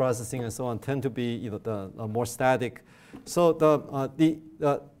language processing and so on, tend to be more static. So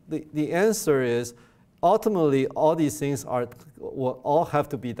the answer is ultimately all these things will all have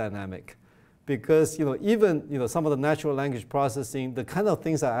to be dynamic, because even some of the natural language processing, the kind of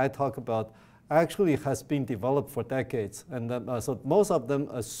things that I talk about, actually has been developed for decades, and so most of them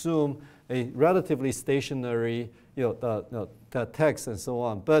assume a relatively stationary, the text and so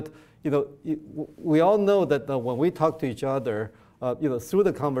on. But we all know that when we talk to each other, through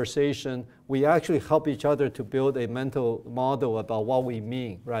the conversation, we actually help each other to build a mental model about what we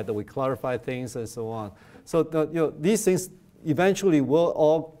mean, right? That we clarify things and so on. So these things eventually will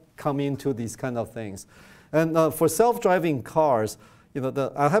all come into these kind of things, and for self-driving cars.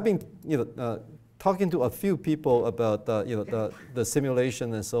 I have been, talking to a few people about, the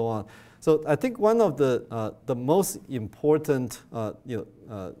simulation and so on. So I think one of the most important,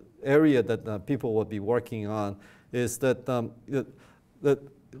 area that people will be working on is that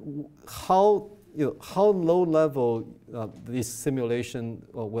how low level this simulation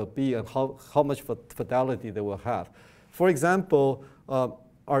will be, and how much fidelity they will have. For example,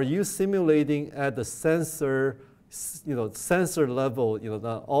 are you simulating at the sensor level,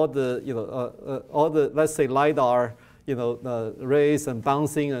 all the let's say LiDAR, rays and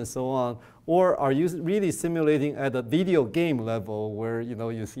bouncing and so on, or are you really simulating at a video game level where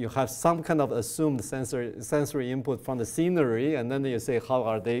you have some kind of assumed sensory input from the scenery, and then you say how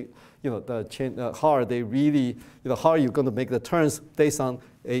are they, how are they really, how are you going to make the turns based on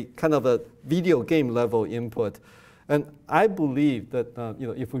a kind of a video game level input. And I believe that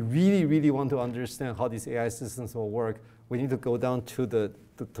if we really, really want to understand how these AI systems will work, we need to go down to the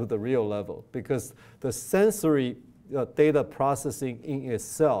real level, because the sensory data processing in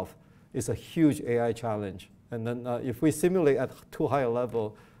itself is a huge AI challenge. And then if we simulate at too high a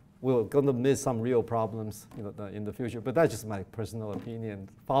level, we're going to miss some real problems in the future. But that's just my personal opinion,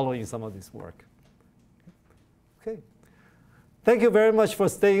 following some of this work. Okay. Thank you very much for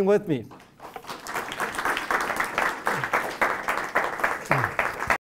staying with me.